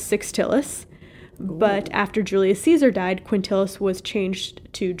August was Sextilis. But after Julius Caesar died, Quintilis was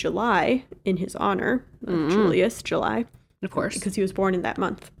changed to July in his honor. Julius, July. Of course. Because he was born in that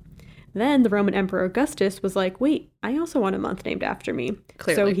month. Then the Roman Emperor Augustus was like, wait, I also want a month named after me.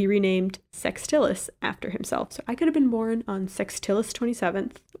 Clearly. So he renamed Sextilis after himself. So I could have been born on Sextilis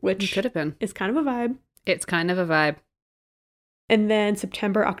 27th, which could have been. Is kind of a vibe. It's kind of a vibe. And then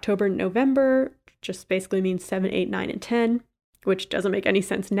September, October, November just basically means 7, 8, 9, and 10, which doesn't make any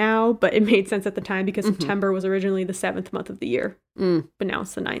sense now, but it made sense at the time because September was originally the 7th month of the year, but now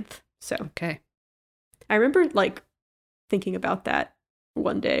it's the 9th. So okay. I remember thinking about that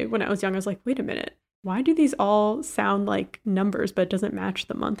one day when I was young. I was like, wait a minute, why do these all sound like numbers but it doesn't match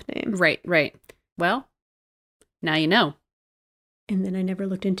the month name? Right. Well, now you know. And then I never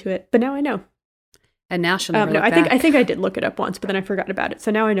looked into it, but now I know. And now she'll never no, look I back. think I did look it up once, but then I forgot about it.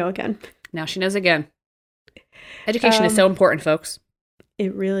 So now I know again. Now she knows again. Education is so important, folks.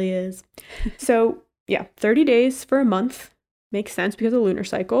 It really is. So yeah, 30 days for a month. Makes sense because of the lunar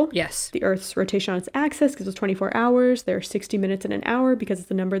cycle. Yes. The Earth's rotation on its axis gives us 24 hours. There are 60 minutes in an hour because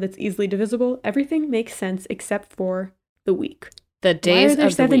it's a number that's easily divisible. Everything makes sense except for the week. The days of the week. Why are there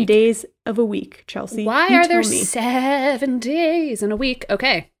 7 days of a week, Chelsea? Why are there 7 days in a week?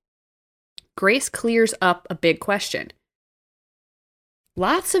 Okay. Grace clears up a big question.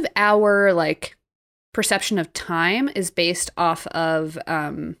 Lots of our, like, perception of time is based off of,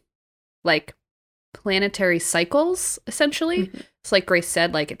 like, planetary cycles, essentially. Mm-hmm. So like Grace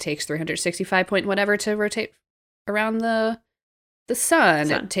said, like, it takes 365 point whatever to rotate around the sun.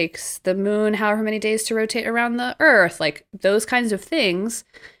 It takes the moon however many days to rotate around the earth. Like, those kinds of things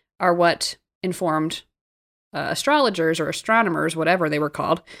are what informed astrologers or astronomers, whatever they were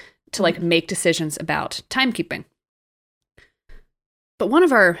called, to like make decisions about timekeeping. But one of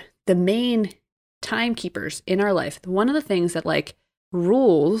the main timekeepers in our life, one of the things that like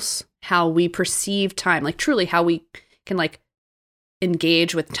rules how we perceive time, like truly how we can like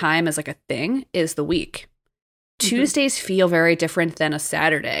engage with time as like a thing, is the week. Tuesdays feel very different than a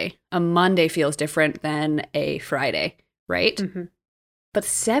Saturday. A Monday feels different than a Friday, right? Mm-hmm. But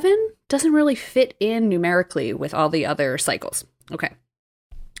 7 doesn't really fit in numerically with all the other cycles. Okay.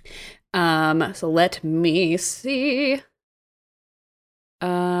 So let me see.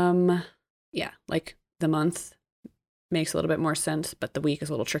 Yeah, like the month makes a little bit more sense, but the week is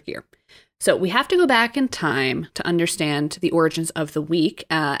a little trickier. So we have to go back in time to understand the origins of the week,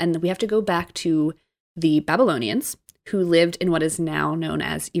 and we have to go back to the Babylonians, who lived in what is now known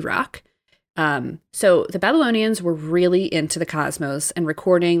as Iraq. So the Babylonians were really into the cosmos and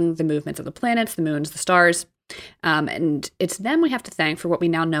recording the movements of the planets, the moons, the stars. And it's them we have to thank for what we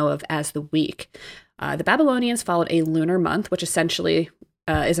now know of as the week. The Babylonians followed a lunar month, which essentially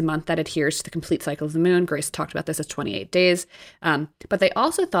is a month that adheres to the complete cycle of the moon. Grace talked about this as 28 days. But they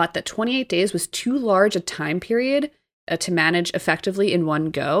also thought that 28 days was too large a time period to manage effectively in one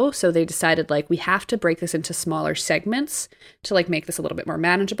go. So they decided, like, we have to break this into smaller segments to, like, make this a little bit more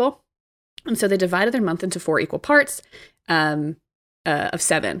manageable. And so they divided their month into 4 equal parts of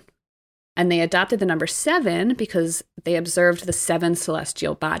 7. And they adopted the number 7 because they observed the 7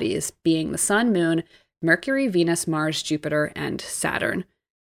 celestial bodies, being the sun, moon, Mercury, Venus, Mars, Jupiter, and Saturn.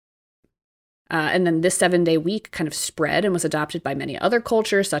 And then this 7-day week kind of spread and was adopted by many other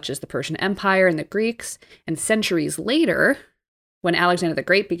cultures, such as the Persian Empire and the Greeks. And centuries later, when Alexander the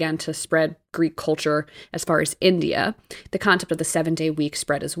Great began to spread Greek culture as far as India, the concept of the 7-day week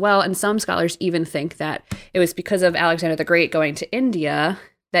spread as well. And some scholars even think that it was because of Alexander the Great going to India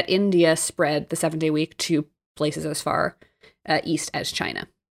that India spread the 7-day week to places as far east as China.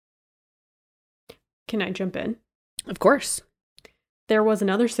 Can I jump in? Of course. There was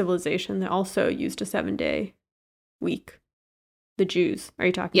another civilization that also used a 7-day week. The Jews. Are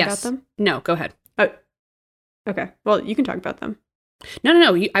you talking about them? No, go ahead. Oh, okay. Well, you can talk about them.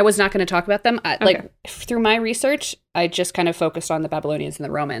 No. I was not going to talk about them. Okay. Like, through my research, I just kind of focused on the Babylonians and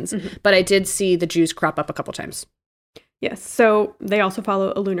the Romans. Mm-hmm. But I did see the Jews crop up a couple times. Yes. So they also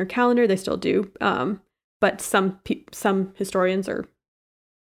follow a lunar calendar. They still do. But some historians or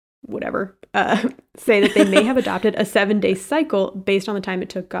whatever say that they may have adopted a 7-day cycle based on the time it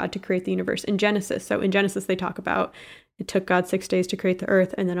took God to create the universe in Genesis. So in Genesis, they talk about it took God 6 days to create the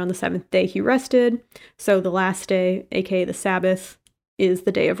earth, and then on the 7th day he rested. So the last day, aka the Sabbath, is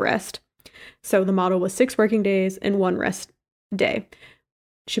the day of rest. So the model was 6 working days and 1 rest day.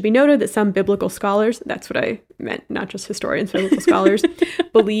 It should be noted that some biblical scholars, that's what I meant, not just historians, biblical scholars,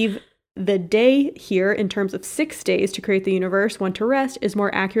 believe the day here, in terms of 6 days to create the universe, 1 to rest, is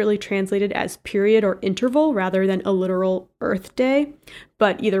more accurately translated as period or interval rather than a literal Earth day.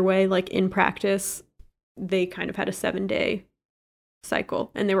 But either way, like in practice, they kind of had a 7-day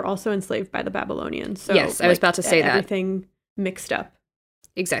cycle. And they were also enslaved by the Babylonians. So, yes, I was about to say that. Everything mixed up.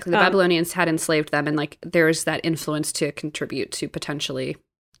 Exactly. The Babylonians had enslaved them, and like there's that influence to contribute to potentially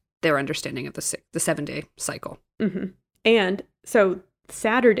their understanding of the 7-day cycle. Mm-hmm. And so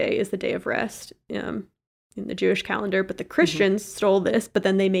Saturday is the day of rest in the Jewish calendar, but the Christians stole this, but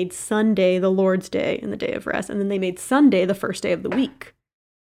then they made Sunday the Lord's Day and the day of rest, and then they made Sunday the first day of the week.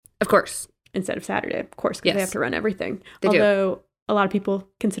 Of course. Instead of Saturday, of course, because they have to run everything. They Although a lot of people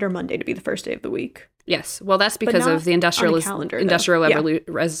consider Monday to be the first day of the week. Yes. Well, that's because of the Industrial Revolution.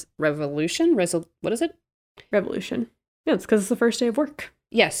 What is it? Revolution. Yeah, it's because it's the first day of work.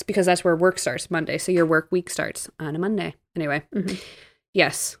 Yes, because that's where work starts, Monday. So your work week starts on a Monday. Anyway. Mm-hmm.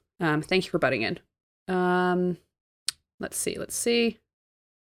 Yes. Thank you for butting in. Let's see.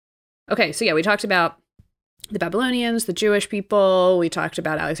 Okay, so yeah, we talked about the Babylonians, the Jewish people. We talked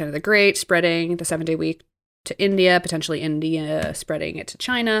about Alexander the Great spreading the 7-day week to India, potentially India spreading it to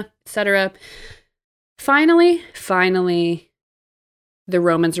China, etc. Finally, the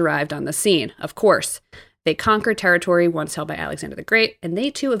Romans arrived on the scene. Of course, they conquered territory once held by Alexander the Great, and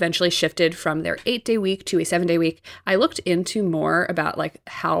they too eventually shifted from their 8-day week to a 7-day week. I looked into more about like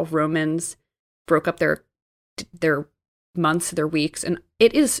how Romans broke up their months, their weeks, and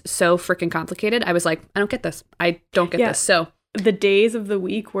it is so freaking complicated. I was like, I don't get this. I don't get this. So the days of the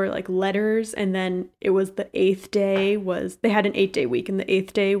week were like letters, and then it was the 8th day was, they had an 8-day week, and the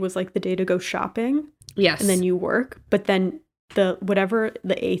 8th day was like the day to go shopping. Yes. And then you work, but then the whatever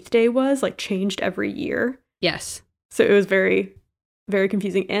the 8th day was like changed every year. Yes. So it was very, very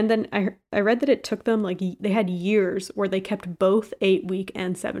confusing. And then I read that it took them like they had years where they kept both 8-week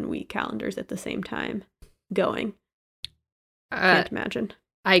and 7-week calendars at the same time going. Can't imagine.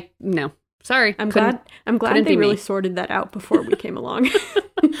 No. Sorry. I'm glad they really sorted that out before we came along.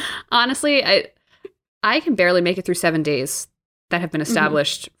 Honestly, I can barely make it through 7 days that have been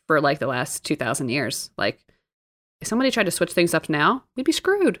established for like the last 2,000 years. Like, if somebody tried to switch things up now, we'd be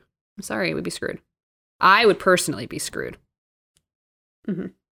screwed. I'm sorry, we'd be screwed. I would personally be screwed.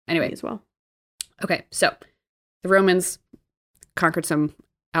 Anyway. Me as well. Okay, so the Romans conquered some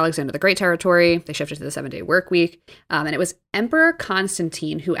Alexander the Great territory. They shifted to the 7-day work week. And it was Emperor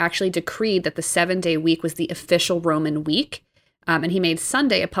Constantine who actually decreed that the 7-day week was the official Roman week. And he made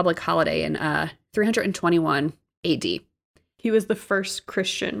Sunday a public holiday in 321 AD. He was the first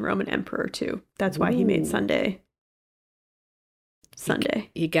Christian Roman emperor, too. That's why he made Sunday.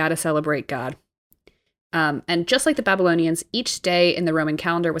 You gotta celebrate God. And just like the Babylonians, each day in the Roman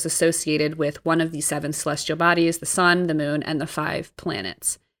calendar was associated with one of the 7 celestial bodies, the sun, the moon, and the 5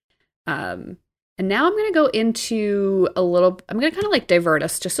 planets. And now I'm going to go into I'm going to kind of like divert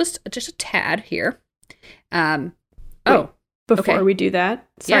us just a tad here. Before we do that,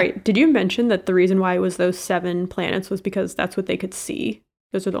 sorry, did you mention that the reason why it was those 7 planets was because that's what they could see?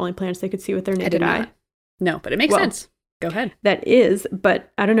 Those are the only planets they could see with their naked eye? No, but it makes sense. Go ahead. That is,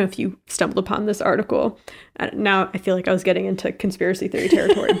 but I don't know if you stumbled upon this article. Now I feel like I was getting into conspiracy theory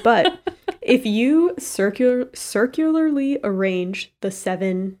territory, but if you circularly arrange the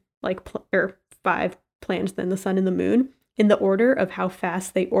 7, or 5 planets, then the sun and the moon, in the order of how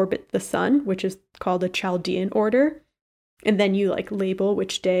fast they orbit the sun, which is called a Chaldean order, and then you like label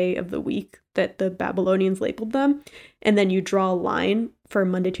which day of the week that the Babylonians labeled them, and then you draw a line for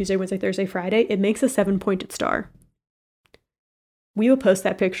Monday, Tuesday, Wednesday, Thursday, Friday, it makes a 7-pointed star. We will post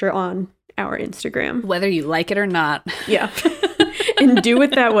that picture on our Instagram. Whether you like it or not. Yeah. And do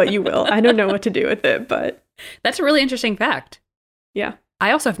with that what you will. I don't know what to do with it, but... That's a really interesting fact. Yeah.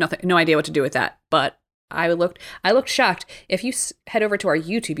 I also have no idea what to do with that, but I looked shocked. If you head over to our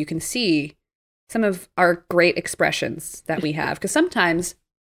YouTube, you can see some of our great expressions that we have. Because sometimes,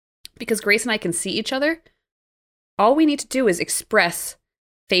 because Grace and I can see each other, all we need to do is express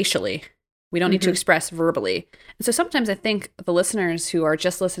facially. We don't need to express verbally. And so sometimes I think the listeners who are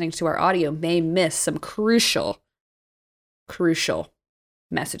just listening to our audio may miss some crucial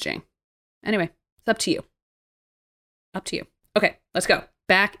messaging. Anyway, it's up to you. Okay, let's go.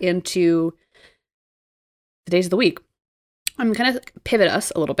 Back into the days of the week. I'm going to pivot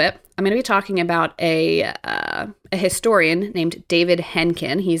us a little bit. I'm going to be talking about a historian named David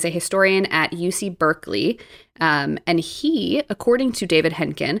Henkin. He's a historian at UC Berkeley. And he, according to David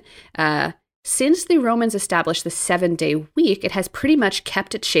Henkin, since the Romans established the 7-day week, it has pretty much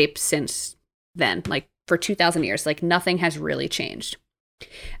kept its shape since then, like for 2,000 years. Like nothing has really changed.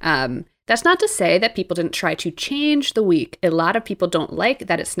 That's not to say that people didn't try to change the week. A lot of people don't like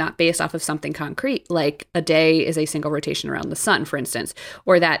that it's not based off of something concrete, like a day is a single rotation around the sun, for instance,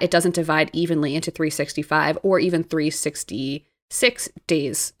 or that it doesn't divide evenly into 365 or even 366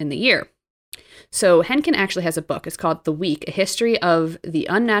 days in the year. So Henkin actually has a book. It's called The Week, A History of the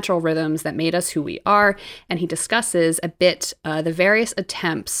Unnatural Rhythms That Made Us Who We Are. And he discusses a bit the various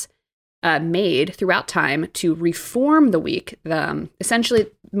attempts made throughout time to reform the week. Essentially,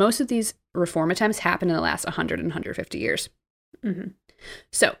 most of these reform attempts happened in the last 100 and 150 years.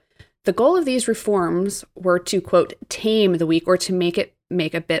 So the goal of these reforms were to, quote, tame the week or to make it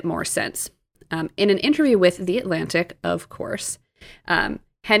make a bit more sense. In an interview with The Atlantic, of course,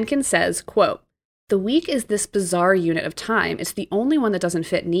 Henkin says, quote, "The week is this bizarre unit of time. It's the only one that doesn't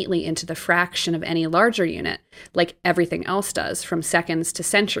fit neatly into the fraction of any larger unit, like everything else does, from seconds to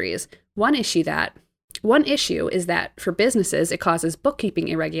centuries. One issue is that for businesses, it causes bookkeeping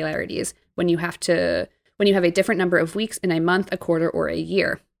irregularities when you have a different number of weeks in a month, a quarter, or a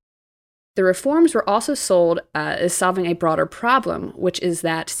year. The reforms were also sold as solving a broader problem, which is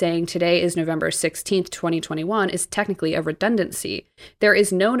that saying today is November 16th, 2021 is technically a redundancy. There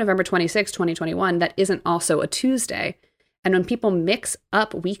is no November 26th, 2021 that isn't also a Tuesday. And when people mix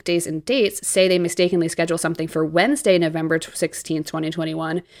up weekdays and dates, say they mistakenly schedule something for Wednesday, November 16th,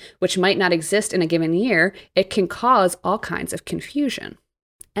 2021, which might not exist in a given year, it can cause all kinds of confusion.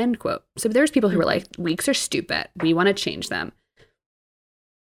 End quote. So there's people who were like, weeks are stupid. We want to change them.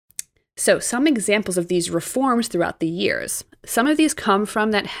 So some examples of these reforms throughout the years. Some of these come from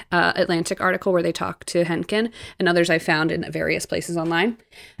that Atlantic article where they talk to Henkin, and others I found in various places online.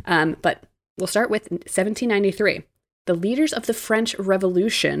 But we'll start with 1793. The leaders of the French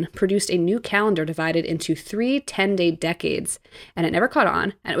Revolution produced a new calendar divided into 3 10-day decades, and it never caught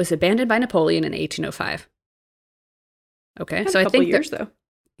on, and it was abandoned by Napoleon in 1805. Okay, so I think years though.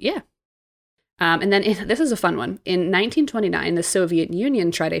 Yeah. And then this is a fun one. In 1929, the Soviet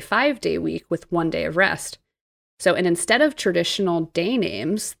Union tried a 5-day week with 1 day of rest. So, and instead of traditional day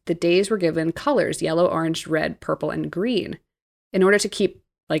names, the days were given colors: yellow, orange, red, purple, and green. In order to keep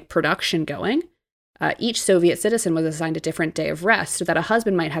production going, each Soviet citizen was assigned a different day of rest so that a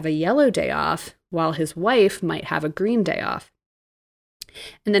husband might have a yellow day off while his wife might have a green day off.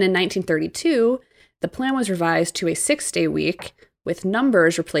 And then in 1932, the plan was revised to a 6-day week with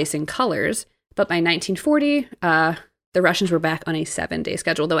numbers replacing colors. But by 1940, the Russians were back on a 7-day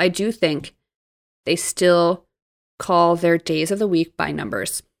schedule, though I do think they still call their days of the week by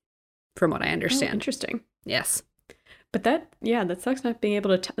numbers, from what I understand. Oh, interesting. Yes. But that sucks not being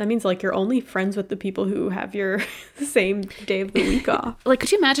able to, that means you're only friends with the people who have your same day of the week off.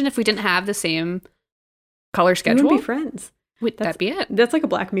 Could you imagine if we didn't have the same color schedule? We wouldn't be friends. Would that be it? That's like a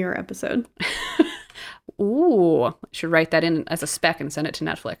Black Mirror episode. Ooh, I should write that in as a spec and send it to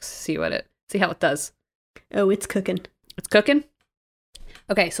Netflix. See how it does. Oh, it's cooking. It's cooking?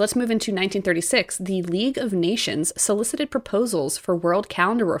 Okay, so let's move into 1936. The League of Nations solicited proposals for world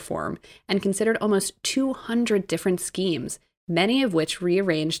calendar reform and considered almost 200 different schemes, many of which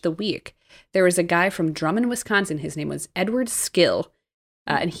rearranged the week. There was a guy from Drummond, Wisconsin. His name was Edward Skill,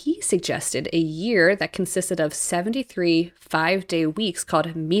 and he suggested a year that consisted of 73 5-day weeks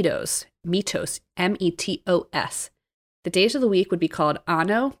called metos, M-E-T-O-S. The days of the week would be called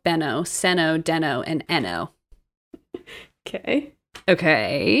Anno, Benno, Seno, Deno, and Enno. Okay.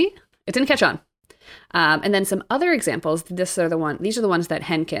 It didn't catch on. And then some other examples. These are the ones that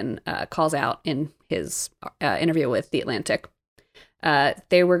Henkin calls out in his interview with The Atlantic.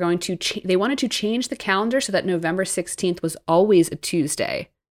 They wanted to change the calendar so that November 16th was always a Tuesday.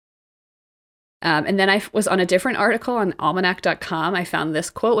 And then I was on a different article on almanac.com. I found this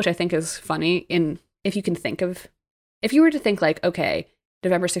quote, which I think is funny. If you were to think okay,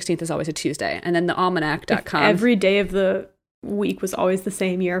 November 16th is always a Tuesday, and then the almanac.com. Every day of the week was always the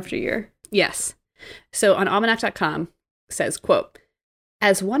same year after year. Yes. So on almanac.com says, quote,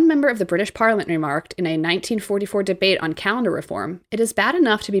 as one member of the British Parliament remarked in a 1944 debate on calendar reform, it is bad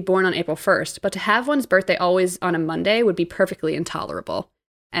enough to be born on April 1st, but to have one's birthday always on a Monday would be perfectly intolerable.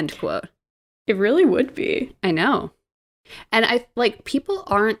 End quote. It really would be. I know. And people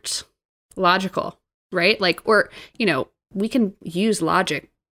aren't logical, right? We can use logic,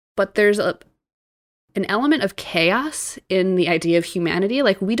 but there's an element of chaos in the idea of humanity.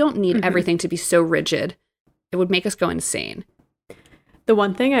 We don't need everything to be so rigid. It would make us go insane. The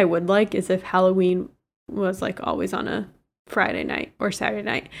one thing I would like is if Halloween was always on a Friday night or Saturday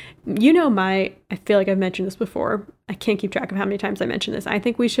night. I feel like I've mentioned this before. I can't keep track of how many times I mentioned this. I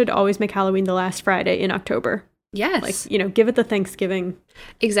think we should always make Halloween the last Friday in October. Yes. Give it the Thanksgiving.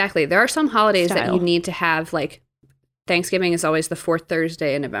 Exactly. There are some holidays style. that you need to have, Thanksgiving is always the 4th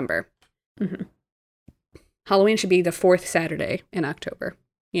Thursday in November. Mm-hmm. Halloween should be the 4th Saturday in October,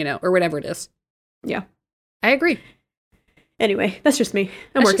 or whatever it is. Yeah. I agree. Anyway, that's just me.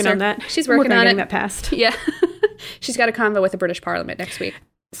 I'm working on that. She's working on getting it. That passed. Yeah. She's got a convo with the British Parliament next week.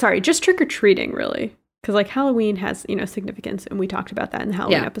 Sorry, just trick-or-treating, really. Because, Halloween has, significance, and we talked about that in the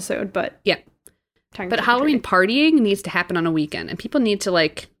Halloween episode, but... Yeah. But Halloween partying needs to happen on a weekend, and people need to,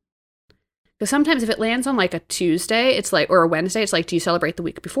 because sometimes if it lands on, a Tuesday, it's or a Wednesday, it's do you celebrate the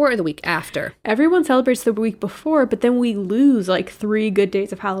week before or the week after? Everyone celebrates the week before, but then we lose, 3 good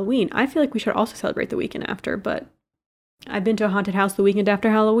days of Halloween. I feel like we should also celebrate the weekend after, but I've been to a haunted house the weekend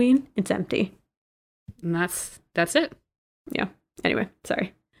after Halloween. It's empty. And that's it. Yeah. Anyway,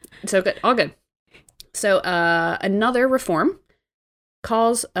 sorry. So good. All good. So another reform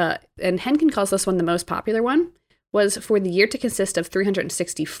calls, and Henkin calls this one the most popular one, was for the year to consist of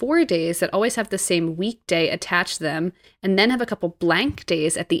 364 days that always have the same weekday attached to them, and then have a couple blank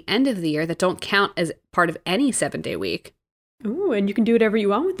days at the end of the year that don't count as part of any 7-day week. Ooh, and you can do whatever you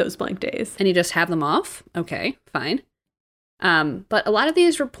want with those blank days. And you just have them off? Okay, fine. But a lot of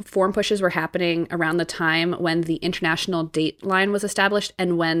these reform pushes were happening around the time when the international date line was established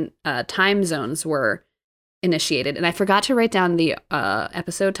and when time zones were initiated. And I forgot to write down the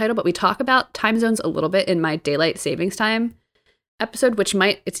episode title, but we talk about time zones a little bit in my daylight savings time episode, which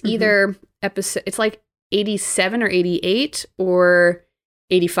it's either episode, it's like 87 or 88 or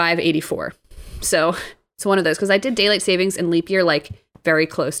 85, 84. So it's one of those, because I did daylight savings and leap year like very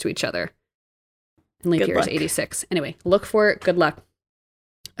close to each other. And leap year is 86. Anyway, look for it. Good luck.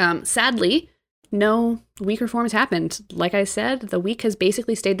 Sadly, no week reforms happened. Like I said, the week has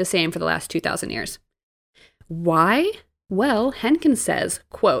basically stayed the same for the last 2,000 years. Why? Well, Henkin says,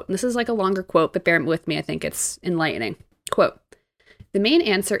 quote, and this is like a longer quote, but bear with me, I think it's enlightening. Quote, "The main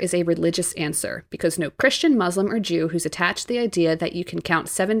answer is a religious answer, because no Christian, Muslim, or Jew who's attached to the idea that you can count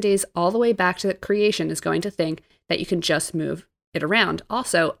 7 days all the way back to the creation is going to think that you can just move it around.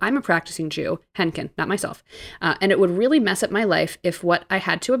 Also, I'm a practicing Jew, Henkin, not myself, and it would really mess up my life if what I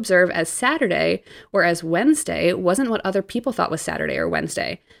had to observe as Saturday or as Wednesday wasn't what other people thought was Saturday or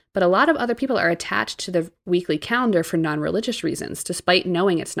Wednesday. But a lot of other people are attached to the weekly calendar for non-religious reasons, despite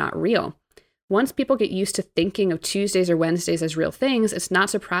knowing it's not real. Once people get used to thinking of Tuesdays or Wednesdays as real things, it's not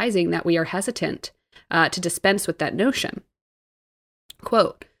surprising that we are hesitant to dispense with that notion."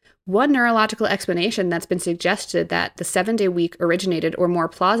 Quote, "One neurological explanation that's been suggested that the 7-day week originated or more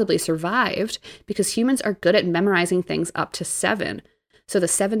plausibly survived because humans are good at memorizing things up to 7. So the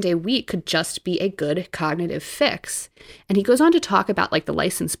 7-day week could just be a good cognitive fix." And he goes on to talk about like the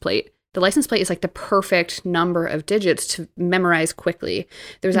license plate. The license plate is like the perfect number of digits to memorize quickly.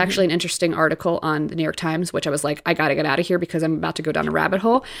 There's actually an interesting article on the New York Times, which I was like, I got to get out of here because I'm about to go down a rabbit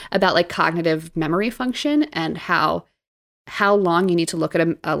hole, about like cognitive memory function and how long you need to look at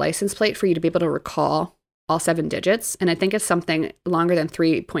a license plate for you to be able to recall all 7 digits. And I think it's something longer than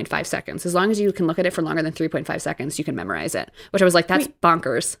 3.5 seconds. As long as you can look at it for longer than 3.5 seconds, you can memorize it, which I was like, that's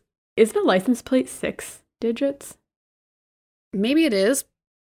bonkers. Isn't a license plate 6 digits? Maybe it is,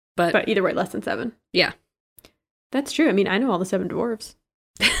 but either way, less than 7. Yeah. That's true. I mean, I know all the 7 dwarves.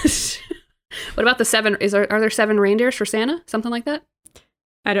 What about the 7? Are there 7 reindeers for Santa? Something like that?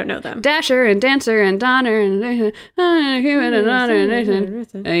 I don't know them. Dasher and Dancer and Donner and Human and Honor and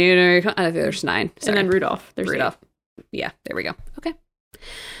Nathan. There's 9. Sorry. And then Rudolph. There's Rudolph. 8. Yeah, there we go. Okay.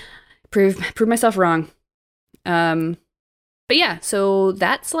 Prove myself wrong. But yeah, so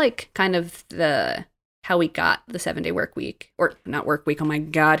that's like kind of how we got the 7-day work week, or not work week. Oh my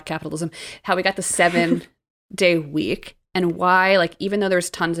God, capitalism. How we got the 7-day week, and why, like, even though there's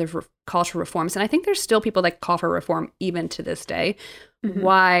tons of calls for reforms, and I think there's still people that call for reform even to this day,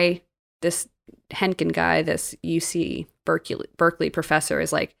 why this Henkin guy, this UC Berkeley professor,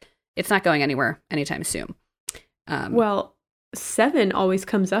 is like, it's not going anywhere anytime soon. Well, 7 always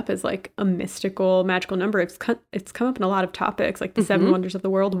comes up as like a mystical, magical number. It's come up in a lot of topics, like the 7 wonders of the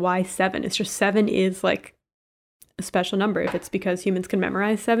world. Why 7? It's just 7 is like a special number. If it's because humans can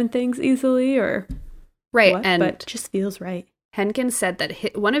memorize 7 things easily, or right, what, and but it just feels right. Henkin said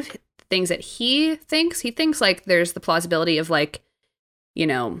that one of the things that he thinks like there's the plausibility of like, you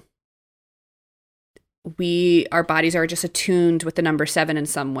know, our bodies are just attuned with the number 7 in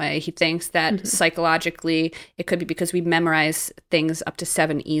some way. He thinks that psychologically it could be because we memorize things up to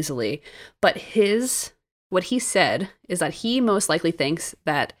 7 easily. But what he said is that he most likely thinks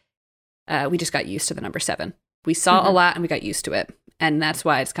that we just got used to the number 7. We saw a lot and we got used to it. And that's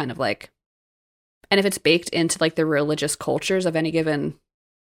why it's kind of like, and if it's baked into like the religious cultures of any given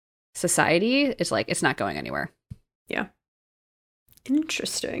society, it's like, it's not going anywhere. Yeah.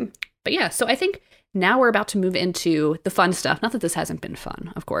 Interesting. But yeah, so I think now we're about to move into the fun stuff. Not that this hasn't been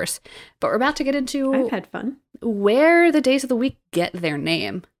fun, of course, but we're about to get into I've had fun. Where the days of the week get their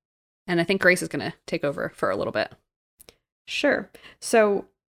name. And I think Grace is going to take over for a little bit. Sure. So,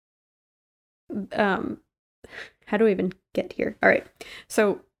 how do we even get here? All right.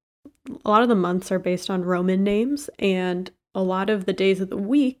 So a lot of the months are based on Roman names, and a lot of the days of the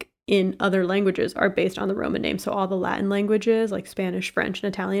week in other languages are based on the Roman name. So all the Latin languages like Spanish, French,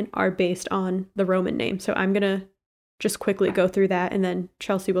 and Italian are based on the Roman name. So I'm going to just quickly go through that, and then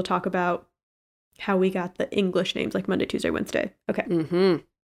Chelsea will talk about how we got the English names like Monday, Tuesday, Wednesday. Okay.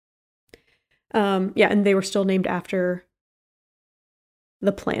 Yeah, and they were still named after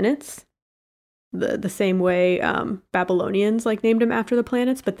the planets. The same way Babylonians like named them after the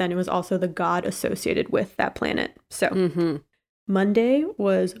planets, but then it was also the god associated with that planet. So Monday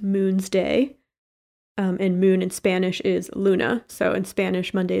was Moon's Day, and moon in Spanish is Luna. So in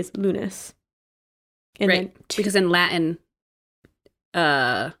Spanish, Monday is Lunes. And right, because in Latin,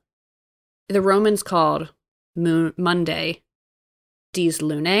 the Romans called Monday dies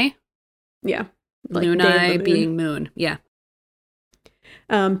lunae. Yeah. Like lunae being moon. Yeah.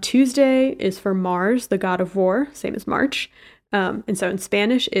 Tuesday is for Mars, the god of war, same as March. And so in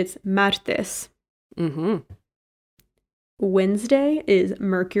Spanish, it's martes. Mm-hmm. Wednesday is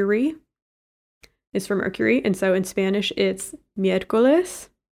Mercury. It's for Mercury. And so in Spanish, it's miércoles.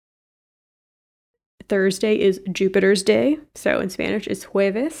 Thursday is Jupiter's day. So in Spanish, it's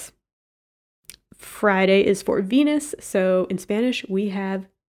jueves. Friday is for Venus. So in Spanish, we have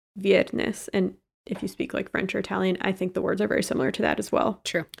viernes. And if you speak like French or Italian, I think the words are very similar to that as well.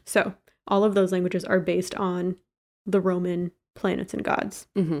 True. So all of those languages are based on the Roman planets and gods.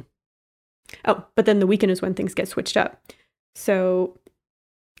 Mm-hmm. Oh, but then the weekend is when things get switched up. So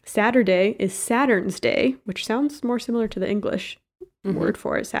Saturday is Saturn's day, which sounds more similar to the English word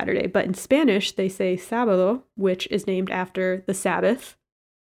for it, Saturday. But in Spanish, they say sábado, which is named after the Sabbath.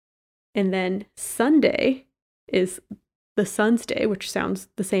 And then Sunday is the sun's day, which sounds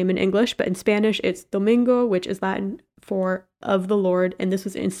the same in English. But in Spanish, it's domingo, which is Latin for of the Lord. And this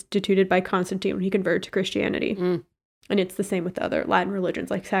was instituted by Constantine when he converted to Christianity. Mm. And it's the same with the other Latin religions.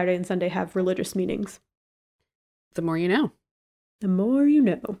 Like Saturday and Sunday have religious meanings. The more you know. The more you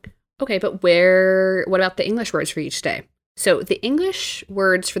know. Okay, but what about the English words for each day? So the English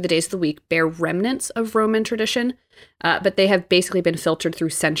words for the days of the week bear remnants of Roman tradition, but they have basically been filtered through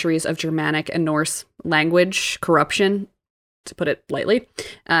centuries of Germanic and Norse language corruption, to put it lightly.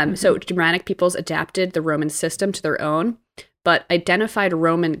 So Germanic peoples adapted the Roman system to their own, but identified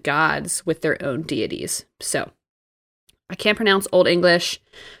Roman gods with their own deities. So I can't pronounce Old English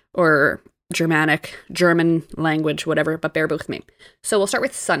or Germanic, German language, whatever, but bear with me. So we'll start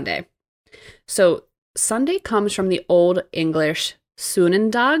with Sunday. So Sunday comes from the Old English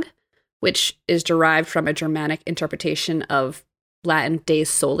Sunnendag, which is derived from a Germanic interpretation of Latin Dies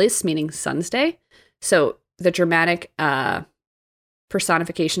Solis, meaning sun's day. So the Germanic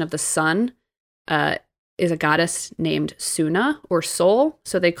personification of the sun is a goddess named Sunna or Sol,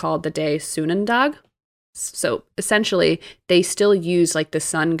 so they called the day Sunnendag. So essentially, they still use like the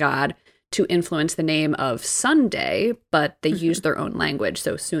sun god to influence the name of Sunday, but they use their own language,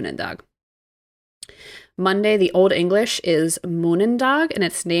 so Sunnendag. Monday, the Old English, is Moonendag, and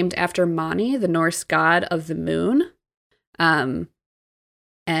it's named after Mani, the Norse god of the moon. And,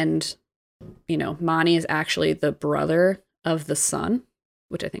 you know, Mani is actually the brother of the sun,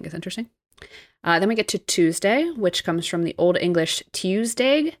 which I think is interesting. Then we get to Tuesday, which comes from the Old English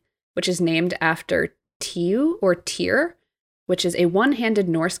Tuesdag, which is named after Tiu or Tyr, which is a one-handed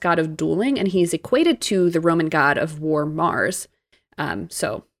Norse god of dueling, and he's equated to the Roman god of war, Mars.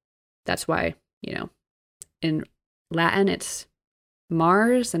 So that's why, you know, in Latin it's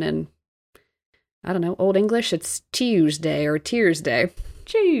Mars, and in, I don't know, Old English it's Tuesday or Tuesday.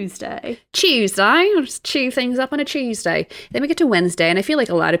 Tuesday. I'll just chew things up on a Tuesday. Then we get to Wednesday, and I feel like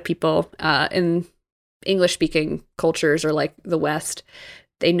a lot of people in English-speaking cultures or like the West,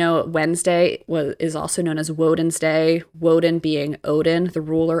 they know Wednesday is also known as Woden's Day, Woden being Odin, the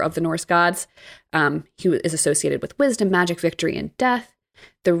ruler of the Norse gods. He is associated with wisdom, magic, victory, and death.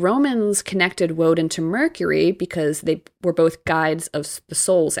 The Romans connected Woden to Mercury because they were both guides of the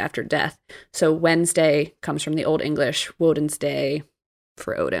souls after death. So Wednesday comes from the Old English, Woden's Day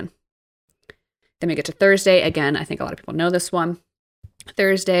for Odin. Then we get to Thursday. Again, I think a lot of people know this one.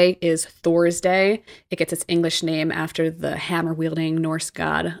 Thursday is Thor's Day. It gets its English name after the hammer-wielding Norse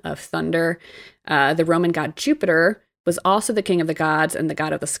god of thunder. The Roman god Jupiter was also the king of the gods and the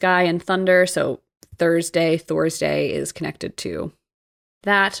god of the sky and thunder. So Thor's Day is connected to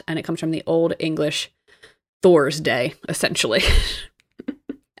that, and it comes from the Old English Thor's Day, essentially.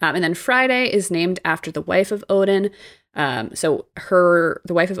 And then Friday is named after the wife of Odin. So the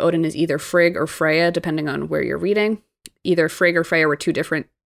wife of Odin is either Frigg or Freya, depending on where you're reading. Either Frigg or Freya were two different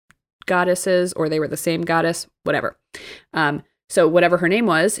goddesses, or they were the same goddess, whatever. So whatever her name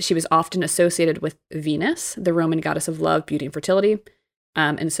was, she was often associated with Venus, the Roman goddess of love, beauty, and fertility.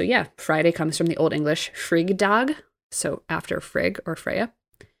 And so, yeah, Friday comes from the Old English Friggdag, so after Frigg or Freya.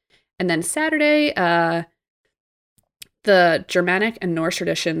 And then Saturday, the Germanic and Norse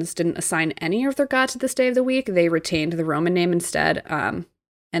traditions didn't assign any of their gods to this day of the week. They retained the Roman name instead. And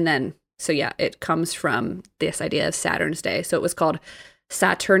then, so yeah, it comes from this idea of Saturn's Day. So it was called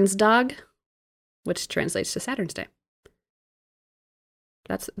Saturnsdag, which translates to Saturn's Day.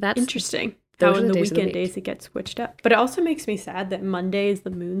 That's interesting. How in the weekend days it gets switched up. But it also makes me sad that Monday is the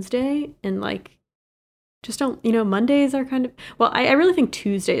moon's day, and like, just don't, Mondays are kind of, well, I really think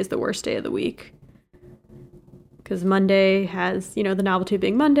Tuesday is the worst day of the week. Because Monday has, the novelty of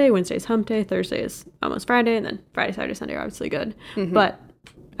being Monday, Wednesday's hump day, Thursday is almost Friday, and then Friday, Saturday, Sunday are obviously good. Mm-hmm. But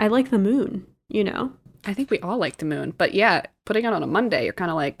I like the moon, I think we all like the moon. But yeah, putting it on a Monday, you're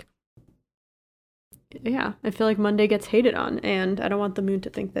kind of like, Yeah, I feel like Monday gets hated on, and I don't want the moon to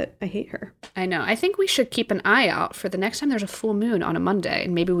think that I hate her. I know. I think we should keep an eye out for the next time there's a full moon on a Monday,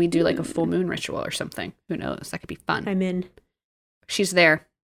 and maybe we do like a full moon ritual or something. Who knows? That could be fun. I'm in. She's there.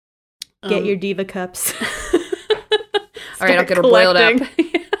 Get your diva cups. All right, I'll get her boiled up.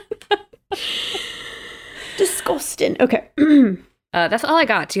 Disgusting. Okay. That's all I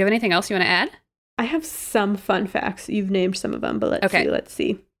got. Do you have anything else you want to add? I have some fun facts. You've named some of them, but let's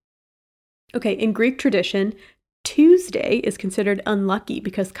see. Okay, in Greek tradition, Tuesday is considered unlucky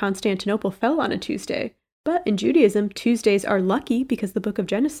because Constantinople fell on a Tuesday. But in Judaism, Tuesdays are lucky because the book of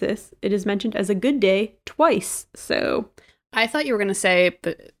Genesis, it is mentioned as a good day twice. So I thought you were going to say,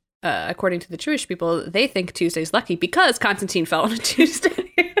 but according to the Jewish people, they think Tuesday's lucky because Constantine fell on a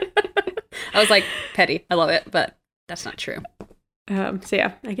Tuesday. I was like, petty. I love it, but that's not true. So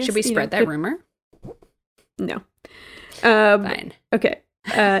yeah, I guess. Should we spread that rumor? No. Fine. Okay.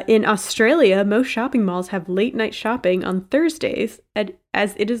 In Australia, most shopping malls have late night shopping on Thursdays,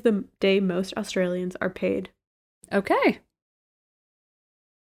 as it is the day most Australians are paid. Okay.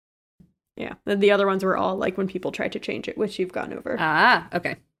 Yeah. The other ones were all like when people tried to change it, which you've gone over. Ah,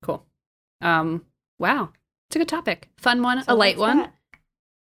 okay. Cool. Wow. It's a good topic. Fun one, so a light one. That.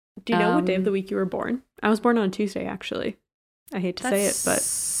 Do you know what day of the week you were born? I was born on a Tuesday, actually. I hate to say it,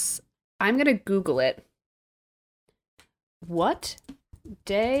 but I'm going to Google it. What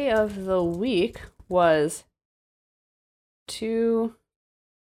day of the week was 2/2?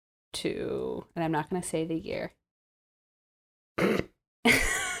 And I'm not going to say the year.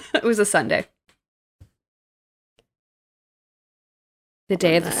 It was a Sunday. The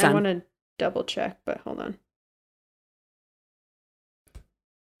day of the sun. I want to double check, but hold on.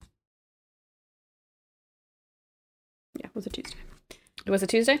 Yeah, it was a Tuesday. It was a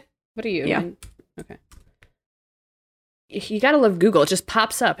Tuesday? What are you? Yeah. Okay. You gotta love Google. It just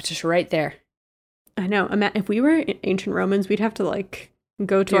pops up. It's just right there. I know. If we were ancient Romans, we'd have to like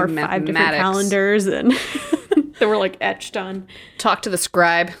go to our 5 different calendars and that were like etched on. Talk to the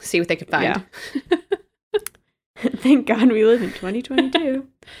scribe, see what they could find. Yeah. Thank God we live in 2022.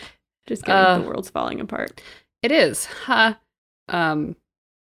 Just kidding. The world's falling apart. It is. Even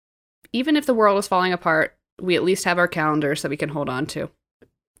if the world is falling apart, we at least have our calendar so we can hold on to.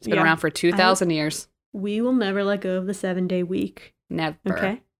 It's been around for 2,000 years. We will never let go of the 7-day week. Never.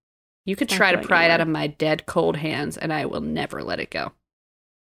 Okay. You could try to pry it out of my dead, cold hands, and I will never let it go.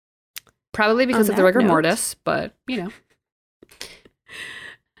 Probably because of the rigor mortis, but, you know.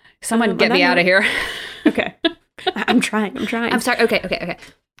 Someone get me out of here. Okay. I'm trying. I'm sorry. Okay.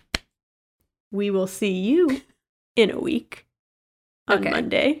 We will see you in a week on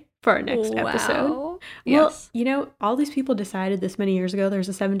Monday for our next episode. Yes. Well, all these people decided this many years ago there's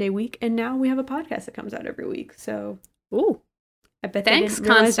a 7-day week, and now we have a podcast that comes out every week. So, I bet they didn't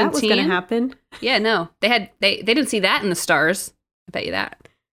realize that was going to happen. Yeah, no. They didn't see that in the stars. I bet you that.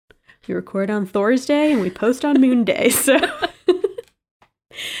 We record on Thursday and we post on Moon Day. So,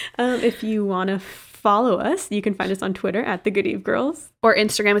 if you want to follow us, you can find us on Twitter at The Good Eve Girls. Or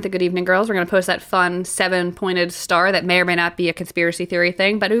Instagram at The Good Evening Girls. We're going to post that fun 7-pointed star that may or may not be a conspiracy theory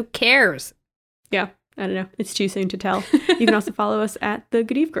thing, but who cares? Yeah, I don't know. It's too soon to tell. You can also follow us at The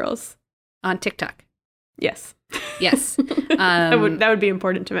Good Eve Girls. On TikTok. Yes. That would be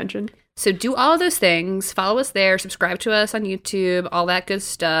important to mention. So do all of those things. Follow us there. Subscribe to us on YouTube. All that good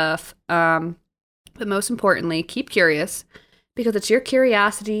stuff. But most importantly, keep curious, because it's your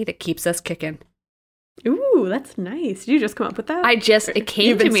curiosity that keeps us kicking. Ooh, that's nice. Did you just come up with that? It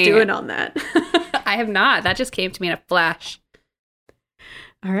came to me. You've been stewing on that. I have not. That just came to me in a flash.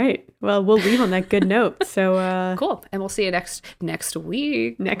 All right. Well, we'll leave on that good note. So cool. And we'll see you next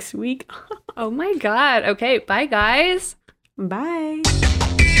week. Next week. Oh my God. Okay. Bye, guys. Bye.